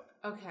comes out.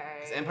 Okay.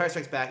 Because Empire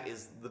Strikes Back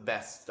is the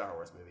best Star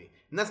Wars movie.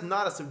 And that's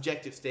not a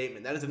subjective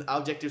statement. That is an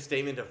objective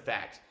statement of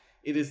fact.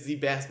 It is the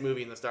best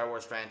movie in the Star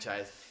Wars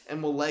franchise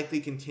and will likely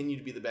continue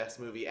to be the best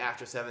movie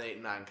after 7, 8,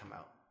 and 9 come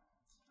out.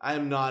 I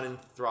am not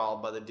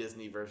enthralled by the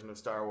Disney version of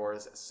Star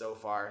Wars so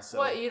far. So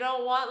what, you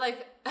don't want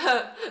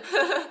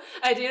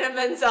Idina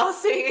Menzel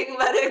singing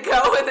Let It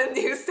Go in the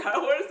new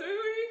Star Wars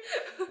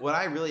movie? What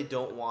I really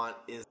don't want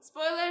is...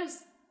 Spoilers!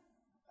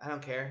 I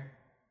don't care.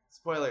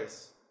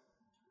 Spoilers.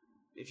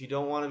 If you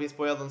don't want to be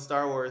spoiled on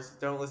Star Wars,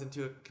 don't listen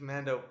to a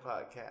Commando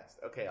podcast.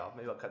 Okay,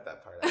 maybe I'll cut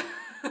that part out.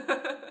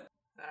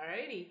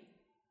 Alrighty.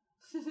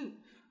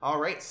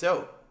 Alright,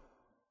 so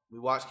we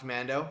watched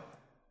Commando.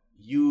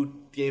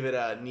 You gave it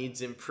a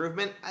needs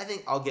improvement. I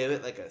think I'll give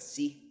it a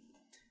C.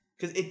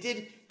 Because it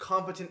did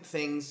competent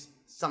things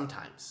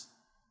sometimes.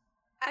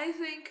 I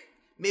think...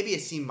 Maybe a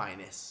C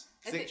minus.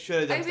 It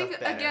should have done stuff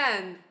better.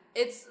 Again,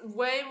 it's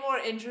way more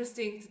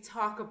interesting to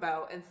talk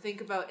about and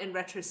think about in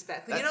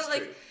retrospect. That's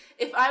true.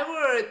 If I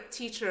were a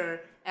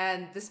teacher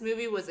and this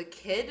movie was a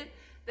kid,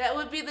 that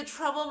would be the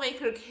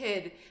troublemaker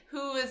kid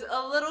who is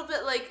a little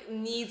bit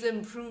needs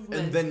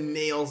improvement. And then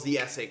nails the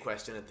essay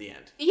question at the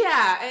end.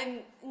 Yeah,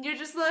 and you're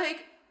just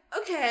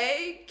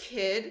okay,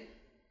 kid,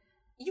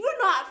 you were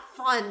not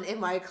fun in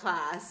my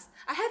class.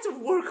 I had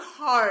to work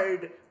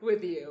hard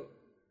with you.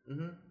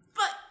 Mm-hmm.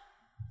 But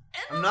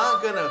I'm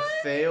not going to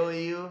fail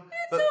you.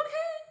 It's okay.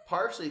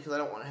 Partially because I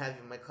don't want to have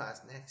you in my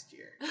class next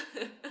year.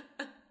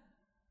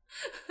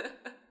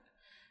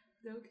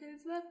 No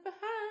kids left behind.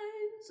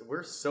 So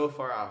we're so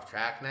far off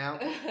track now.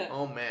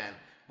 Oh, man.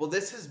 Well,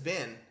 this has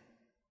been...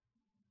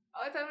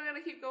 Oh, I thought we were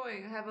going to keep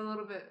going. I have a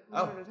little bit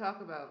more to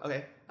talk about.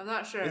 Okay. I'm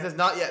not sure. This has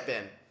not yet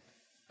been.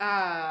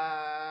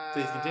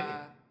 Please continue.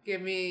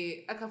 Give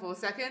me a couple of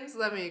seconds.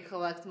 Let me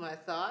collect my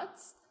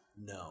thoughts.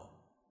 No.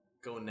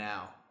 Go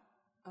now.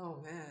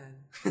 Oh, man.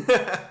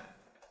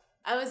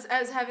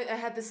 I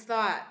had this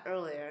thought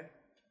earlier.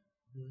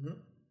 Mm-hmm.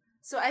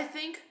 So I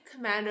think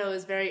Commando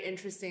is very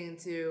interesting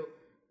to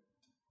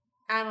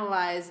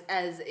analyze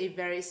as a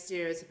very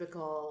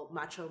stereotypical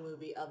macho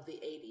movie of the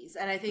 80s.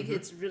 And I think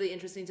it's really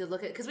interesting to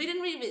look at, because we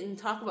didn't even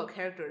talk about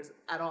characters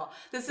at all.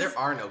 There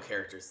are no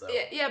characters, though.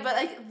 Yeah, but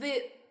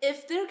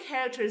if they're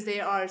characters, they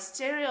are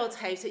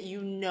stereotypes that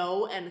you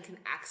know and can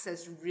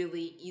access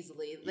really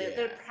easily.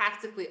 They're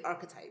practically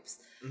archetypes,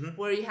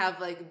 where you have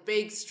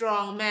big,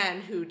 strong man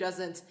who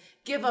doesn't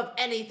give up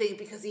anything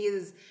because he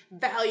has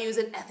values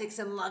and ethics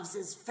and loves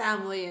his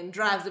family and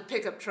drives a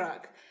pickup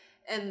truck.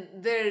 And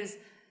there's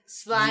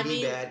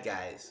slimy bad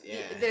guys. Yeah.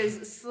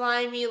 There's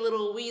slimy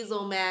little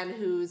weasel man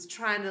who's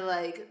trying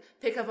to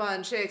pick up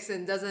on chicks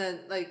and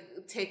doesn't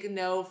take a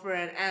no for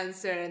an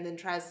answer and then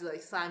tries to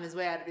slime his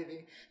way out of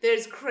everything.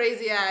 There's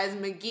crazy eyes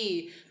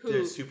McGee who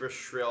There's super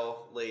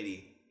shrill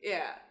lady.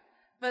 Yeah.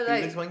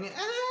 But he's going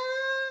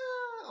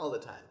all the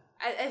time.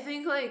 I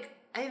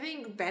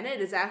think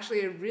Bennett is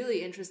actually a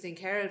really interesting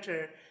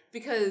character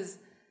because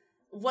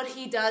what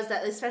he does,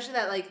 that especially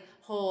that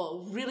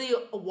whole really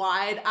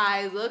wide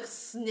eye look,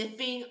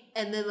 sniffing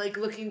and then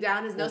looking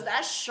down his nose.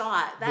 That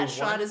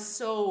shot is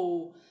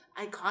so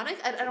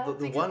iconic. I don't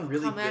think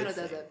Commando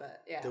does it,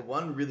 but yeah. The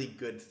one really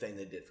good thing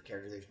they did for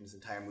characterization in this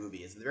entire movie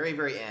is at the very,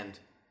 very end,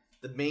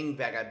 the main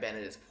bad guy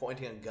Bennett is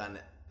pointing a gun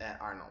at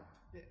Arnold.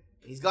 Yeah.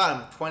 He's got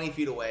him 20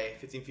 feet away,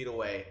 15 feet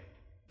away,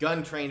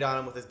 gun trained on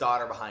him with his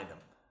daughter behind him.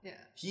 Yeah.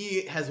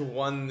 He has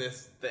won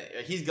this thing.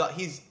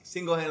 He's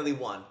single-handedly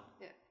won.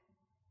 Yeah.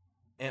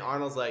 And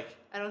Arnold's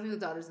I don't think the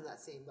daughter's in that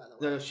scene, by the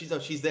way. No,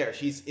 she's there.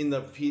 She's in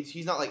the.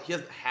 She's not he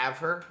doesn't have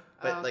her,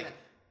 but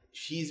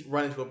she's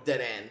run into a dead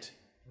end.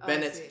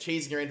 Bennett's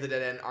chasing her into the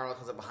dead end. Arnold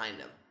comes up behind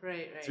him.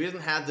 Right. So he doesn't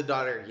have the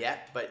daughter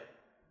yet, but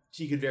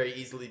She could very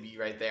easily be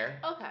right there.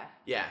 Okay.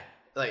 Yeah,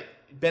 like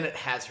Bennett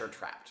has her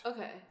trapped.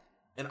 Okay.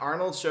 And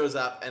Arnold shows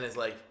up and is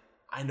like,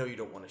 I know you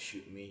don't want to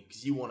shoot me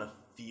because you want to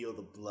feel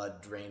the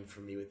blood drain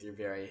from me with your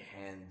very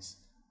hands.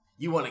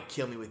 You want to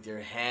kill me with your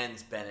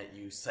hands, Bennett,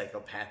 you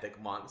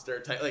psychopathic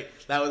monster. Like,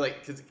 that was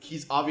like, because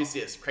he's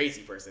obviously a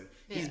crazy person.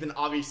 Yeah. He's been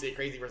obviously a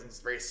crazy person since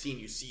the very scene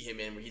you see him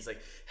in where he's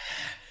like,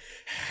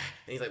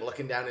 and he's like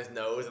looking down his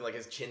nose and like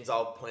his chin's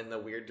all pointing in a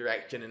weird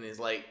direction and is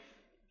like,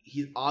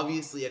 he's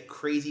obviously a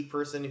crazy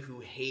person who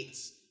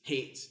hates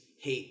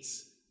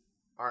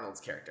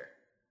Arnold's character.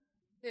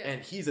 Yeah.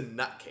 And he's a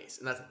nutcase,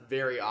 and that's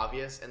very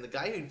obvious. And the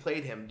guy who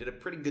played him did a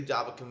pretty good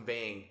job of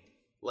conveying,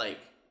 like,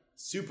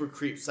 super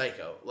creep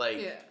psycho. Like,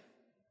 yeah.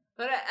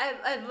 But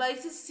I'd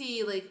like to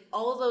see, like,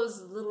 all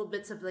those little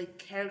bits of, like,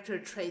 character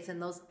traits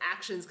and those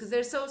actions, because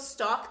they're so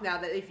stock now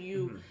that if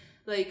you,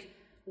 like,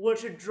 were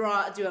to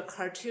do a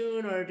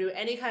cartoon or do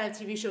any kind of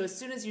TV show, as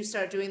soon as you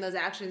start doing those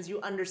actions,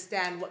 you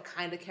understand what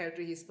kind of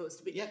character he's supposed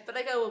to be. Yeah. But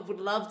like, I would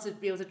love to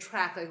be able to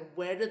track, like,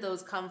 where did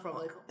those come from?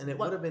 Like, and it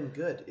would have been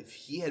good if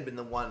he had been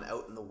the one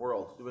out in the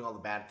world doing all the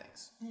bad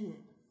things.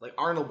 Like,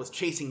 Arnold was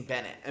chasing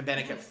Bennett, and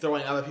Bennett kept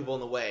throwing other people in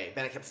the way.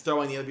 Bennett kept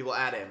throwing the other people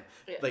at him.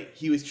 Yeah. Like,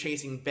 he was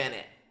chasing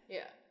Bennett.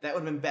 Yeah. That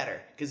would have been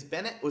better, because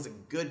Bennett was a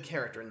good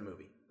character in the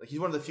movie. Like, he's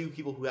one of the few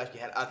people who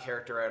actually had a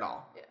character at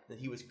all. Yeah. And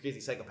he was a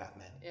crazy psychopath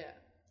man. Yeah.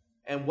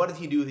 And what did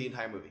he do the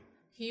entire movie?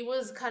 He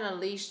was kind of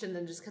leashed and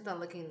then just kept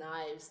on licking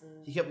knives.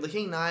 And he kept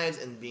licking knives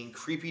and being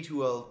creepy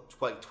to a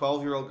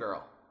 12-year-old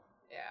girl.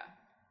 Yeah.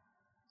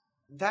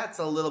 That's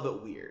a little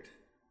bit weird.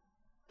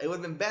 It would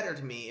have been better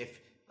to me if,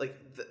 like,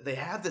 they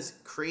have this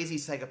crazy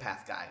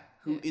psychopath guy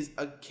who is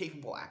a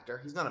capable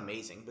actor. He's not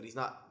amazing, but he's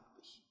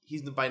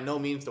by no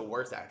means the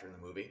worst actor in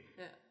the movie.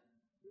 Yeah.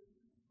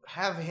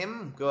 Have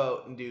him go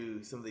out and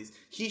do some of these.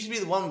 He should be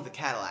the one with the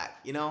Cadillac,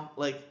 you know?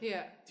 Like,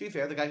 yeah. To be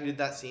fair, the guy who did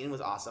that scene was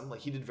awesome.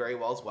 Like, he did very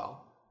well as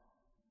well.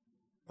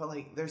 But,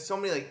 like, there's so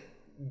many,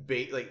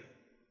 like,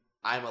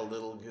 I'm a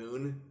little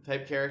goon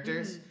type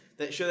characters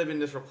that should have been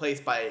just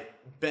replaced by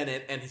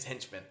Bennett and his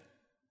henchmen.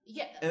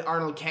 Yeah. And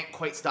Arnold can't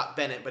quite stop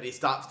Bennett, but he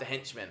stops the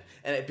henchman.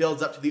 And it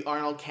builds up to the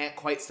Arnold can't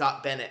quite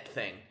stop Bennett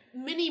thing.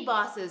 Mini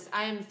bosses,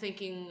 I am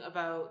thinking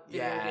about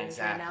video games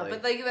exactly. right now.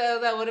 But, like,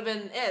 that would have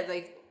been it.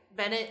 Like,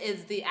 Bennett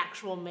is the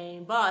actual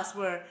main boss,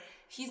 where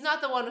he's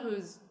not the one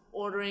who's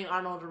ordering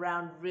Arnold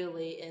around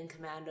really in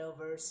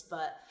Commandoverse,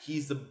 but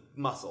he's the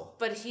muscle.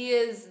 But he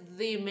is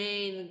the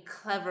main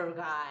clever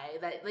guy.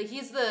 That, like,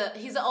 he's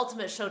the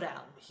ultimate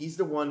showdown. He's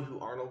the one who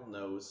Arnold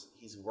knows.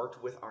 He's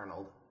worked with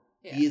Arnold.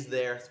 Yeah. He is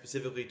there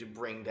specifically to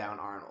bring down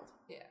Arnold.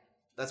 Yeah.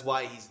 That's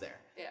why he's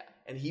there. Yeah.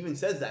 And he even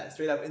says that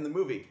straight up in the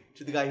movie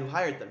to the guy who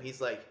hired them. He's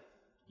like,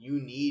 "You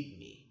need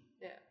me.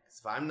 Yeah. Because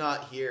if I'm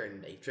not here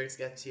and Matrix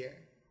gets here,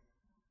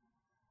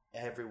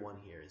 everyone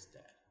here is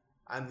dead.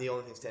 I'm the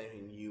only thing standing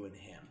between you and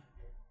him."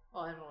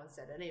 Well, everyone's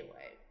dead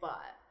anyway,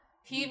 but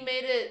he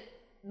made it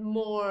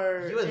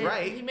more... He was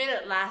right. He made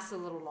it last a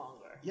little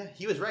longer. Yeah,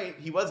 he was right.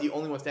 He was the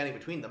only one standing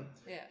between them.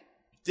 Yeah.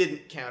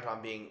 Didn't count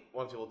on being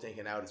one of the people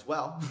taken out as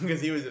well, because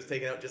he was just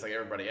taken out just like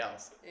everybody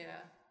else. Yeah.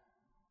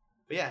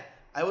 But yeah,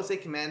 I would say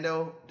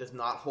Commando does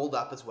not hold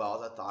up as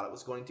well as I thought it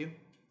was going to.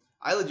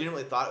 I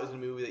legitimately thought it was a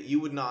movie that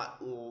you would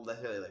not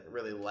necessarily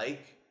really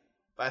like,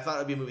 but I thought it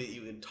would be a movie that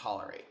you could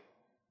tolerate.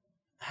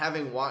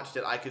 Having watched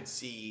it, I could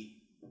see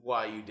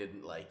why you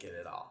didn't like it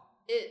at all.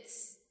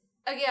 It's,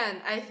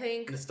 again, I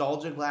think...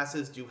 Nostalgia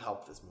glasses do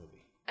help this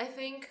movie. I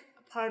think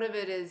part of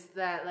it is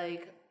that,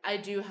 like, I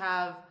do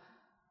have...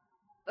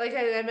 Like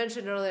I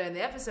mentioned earlier in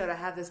the episode, I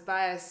have this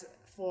bias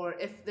for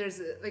if there's,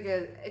 like,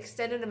 an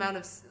extended amount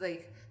of,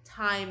 like,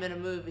 time in a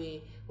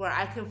movie where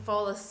I can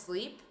fall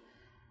asleep,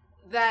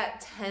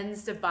 that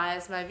tends to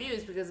bias my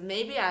views because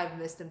maybe I've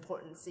missed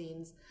important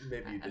scenes.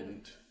 Maybe you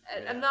didn't.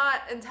 I'm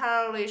not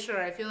entirely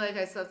sure. I feel like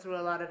I slept through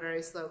a lot of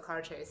very slow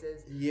car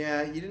chases.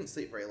 Yeah, you didn't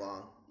sleep very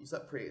long. You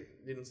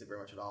didn't sleep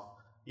very much at all.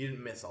 You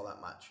didn't miss all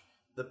that much.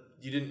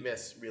 You didn't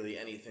miss really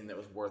anything that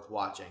was worth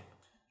watching.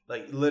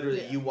 Like,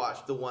 literally, you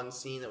watched the one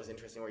scene that was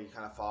interesting where you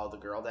kind of followed the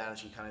girl down and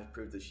she kind of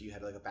proved that she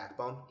had, like, a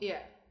backbone. Yeah.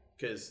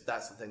 Because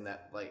that's the thing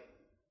that, like,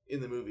 in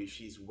the movie,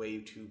 she's way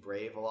too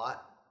brave a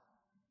lot.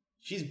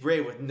 She's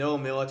brave with no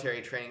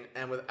military training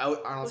and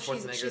without Arnold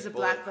Schwarzenegger's she's a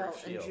black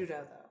belt in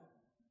judo, though.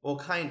 Well,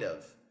 kind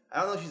of. I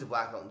don't know if she's a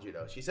black belt in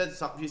judo. She said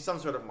she's some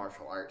sort of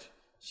martial art.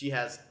 She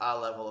has a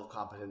level of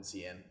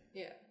competency in.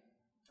 Yeah.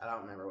 I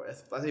don't remember what.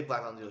 I think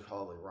black belt in judo is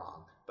probably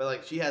wrong. But,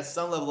 like, she has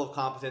some level of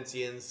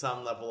competency in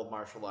some level of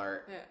martial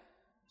art. Yeah.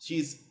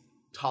 She's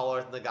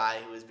taller than the guy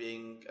who was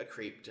being a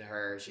creep to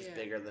her. She's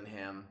bigger than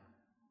him.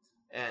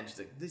 And she's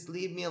like, "Just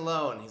leave me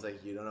alone." He's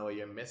like, "You don't know what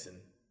you're missing."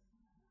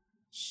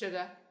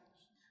 Sugar.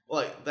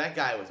 Well, like, that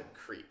guy was a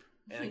creep.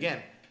 And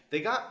again, they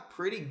got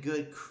pretty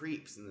good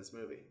creeps in this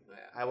movie. Yeah.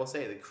 I will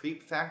say, the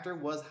creep factor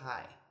was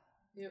high.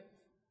 Yep.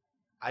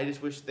 I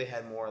just wish they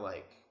had more,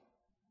 like...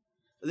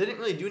 They didn't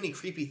really do any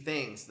creepy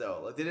things,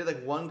 though. Like, they did,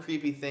 like, one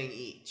creepy thing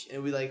each. And it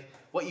would be like,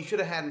 what you should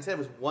have had instead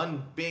was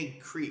one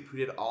big creep who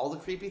did all the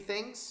creepy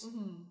things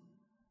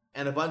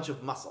and a bunch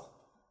of muscle.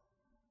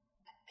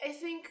 I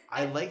think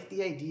I like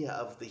the idea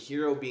of the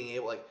hero being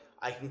able, like,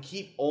 I can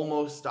keep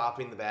almost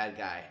stopping the bad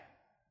guy,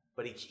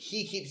 but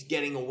he keeps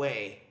getting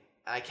away,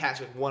 and I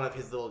catch like one of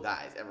his little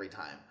guys every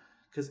time.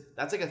 Because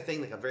that's like a thing,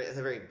 like it's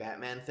a very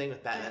Batman thing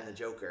with Batman and the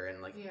Joker,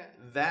 and like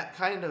that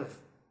kind of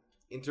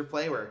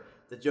interplay where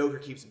the Joker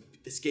keeps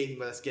escaping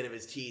by the skin of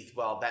his teeth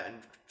while Batman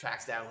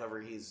tracks down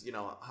whoever he's,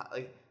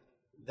 like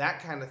that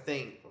kind of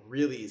thing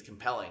really is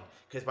compelling.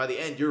 Because by the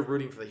end, you're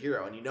rooting for the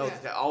hero, and the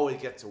guy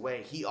always gets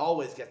away. He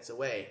always gets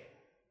away.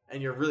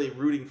 And you're really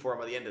rooting for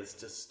him by the end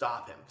to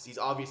stop him.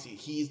 Because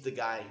he's the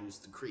guy who's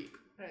the creep.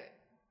 Right.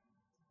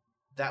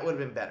 That would have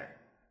been better.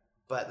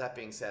 But that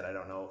being said, I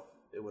don't know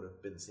if it would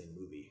have been the same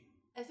movie.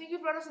 I think you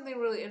brought up something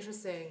really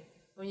interesting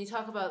when you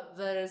talk about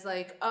there's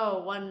like,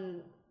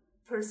 one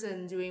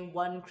person doing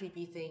one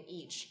creepy thing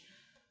each.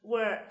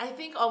 Where I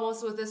think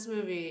almost with this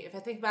movie, if I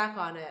think back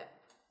on it,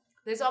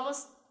 there's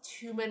almost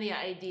too many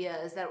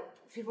ideas that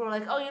people are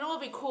like, oh, what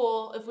would be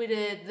cool if we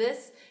did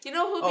this?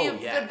 Who would be a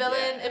good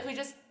villain if we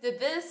just did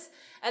this?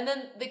 And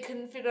then they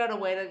couldn't figure out a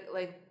way to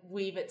like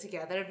weave it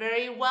together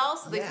very well.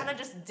 So they kind of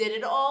just did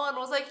it all and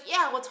was like,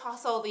 we'll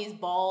toss all these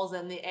balls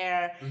in the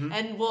air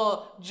and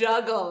we'll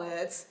juggle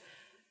it.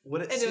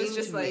 What it and seemed it was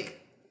just to like... me,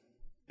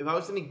 if I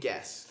was going to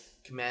guess,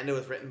 Commando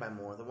was written by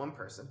more than one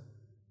person.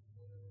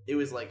 It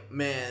was like,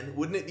 man,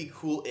 wouldn't it be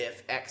cool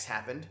if X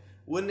happened?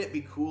 Wouldn't it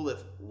be cool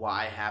if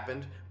Y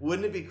happened?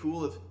 Wouldn't it be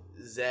cool if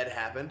Z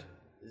happened?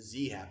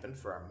 Z happened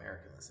for our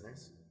American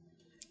listeners.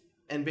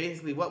 And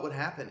basically what would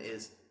happen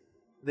is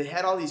they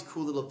had all these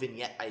cool little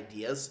vignette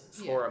ideas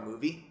for a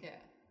movie. Yeah.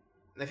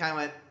 And they kind of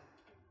went,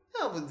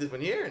 I'll put this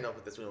one here and I'll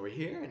put this one over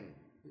here and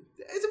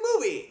it's a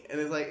movie. And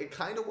it's like, it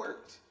kind of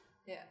worked.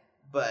 Yeah.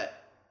 But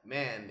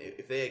man,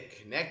 if they had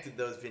connected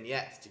those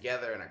vignettes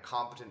together in a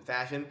competent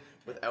fashion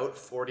without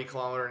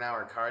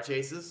 40-kilometer-an-hour car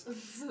chases,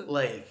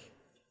 like,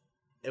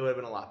 it would have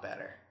been a lot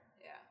better.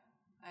 Yeah,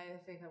 I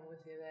think I'm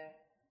with you there.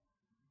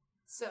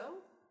 So?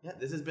 Yeah,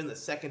 this has been the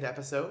second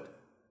episode.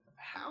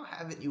 How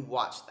haven't you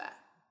watched that?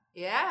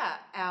 Yeah.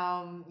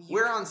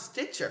 We're on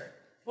Stitcher.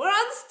 We're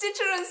on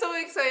Stitcher. I'm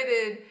so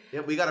excited.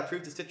 Yeah, we got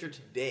approved to Stitcher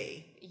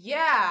today.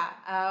 Yeah.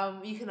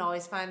 You can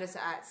always find us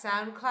at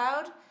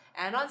SoundCloud.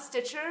 And on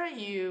Stitcher,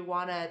 you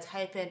want to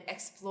type in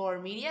Explore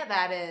Media.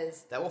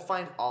 That will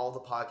find all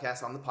the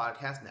podcasts on the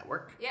podcast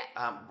network.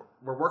 Yeah.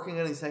 We're working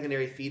on a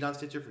secondary feed on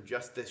Stitcher for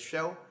just this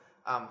show.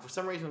 For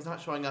some reason, it's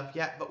not showing up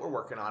yet, but we're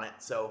working on it.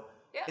 So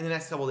in the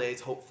next couple of days,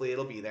 hopefully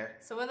it'll be there.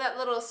 So in that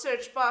little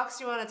search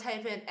box, you want to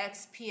type in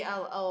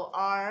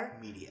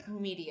XPLOR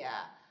Media.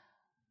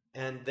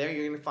 And there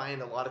you're going to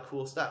find a lot of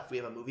cool stuff. We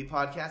have a movie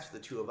podcast for the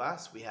two of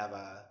us. We have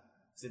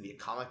it's going to be a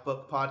comic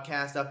book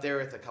podcast up there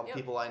with a couple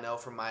people I know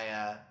from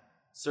my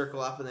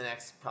circle up in the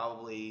next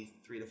probably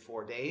 3 to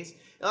 4 days.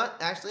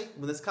 Actually,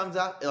 when this comes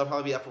up, it'll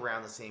probably be up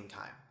around the same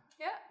time.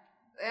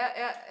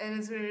 Yeah, and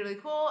it's going to be really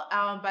cool.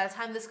 By the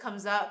time this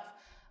comes up,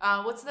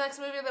 what's the next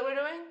movie that we're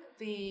doing?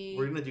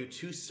 We're going to do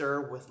To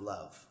Sir With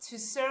Love. To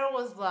Sir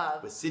With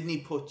Love. With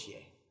Sidney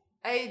Poitier.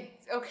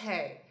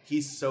 Okay.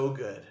 He's so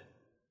good.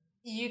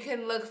 You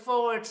can look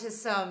forward to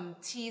some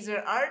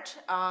teaser art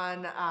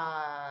on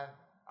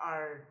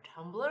our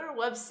Tumblr,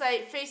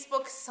 website,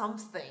 Facebook,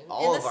 something.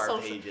 All of our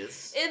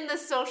pages. In the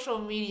social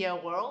media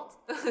world.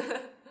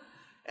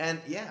 And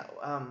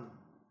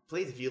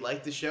please, if you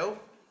like the show,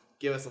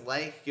 give us a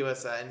like, give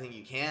us anything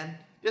you can.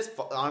 Just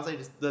honestly,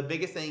 the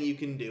biggest thing you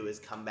can do is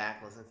come back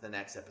and listen to the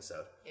next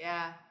episode.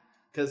 Yeah.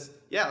 Because,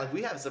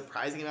 we have a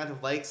surprising amount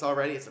of likes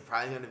already, a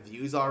surprising amount of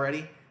views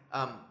already.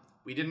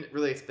 We didn't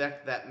really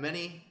expect that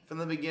many from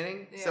the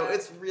beginning, so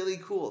it's really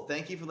cool.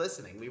 Thank you for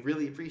listening. We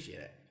really appreciate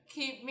it.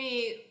 Keep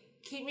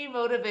me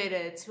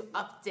motivated to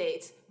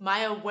update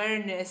my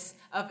awareness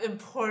of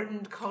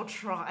important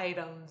cultural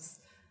items.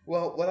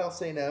 Well, what I'll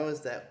say now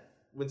is that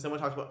when someone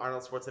talks about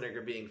Arnold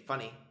Schwarzenegger being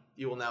funny,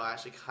 you will now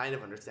actually kind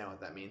of understand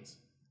what that means.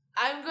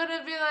 I'm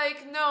gonna be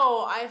like,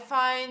 no, I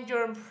find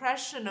your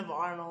impression of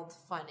Arnold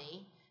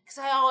funny, because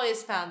I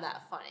always found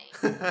that funny.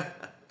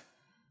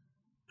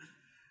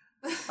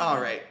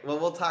 All right. Well,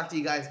 we'll talk to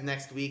you guys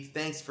next week.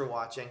 Thanks for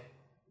watching,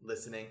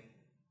 listening,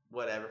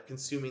 whatever,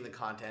 consuming the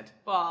content.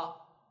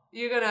 Well,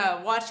 you're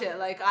gonna watch it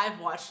like I've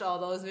watched all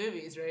those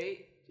movies,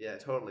 right? Yeah,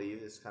 totally. You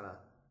just kind of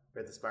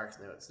read the Sparks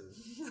notes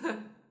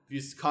and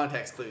use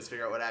context clues to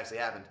figure out what actually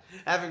happened.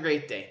 Have a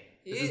great day.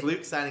 This is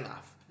Luke signing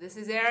off. This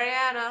is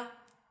Ariana.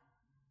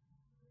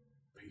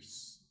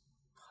 Peace.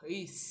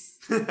 Peace.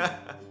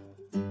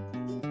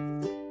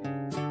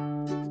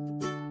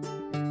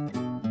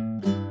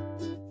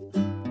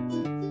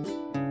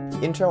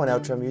 Intro and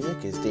outro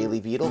music is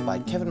Daily Beetle by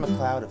Kevin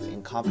MacLeod of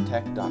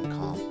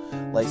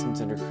Incompetech.com.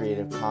 Licensed under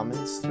Creative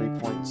Commons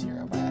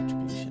 3.0 by Attribution.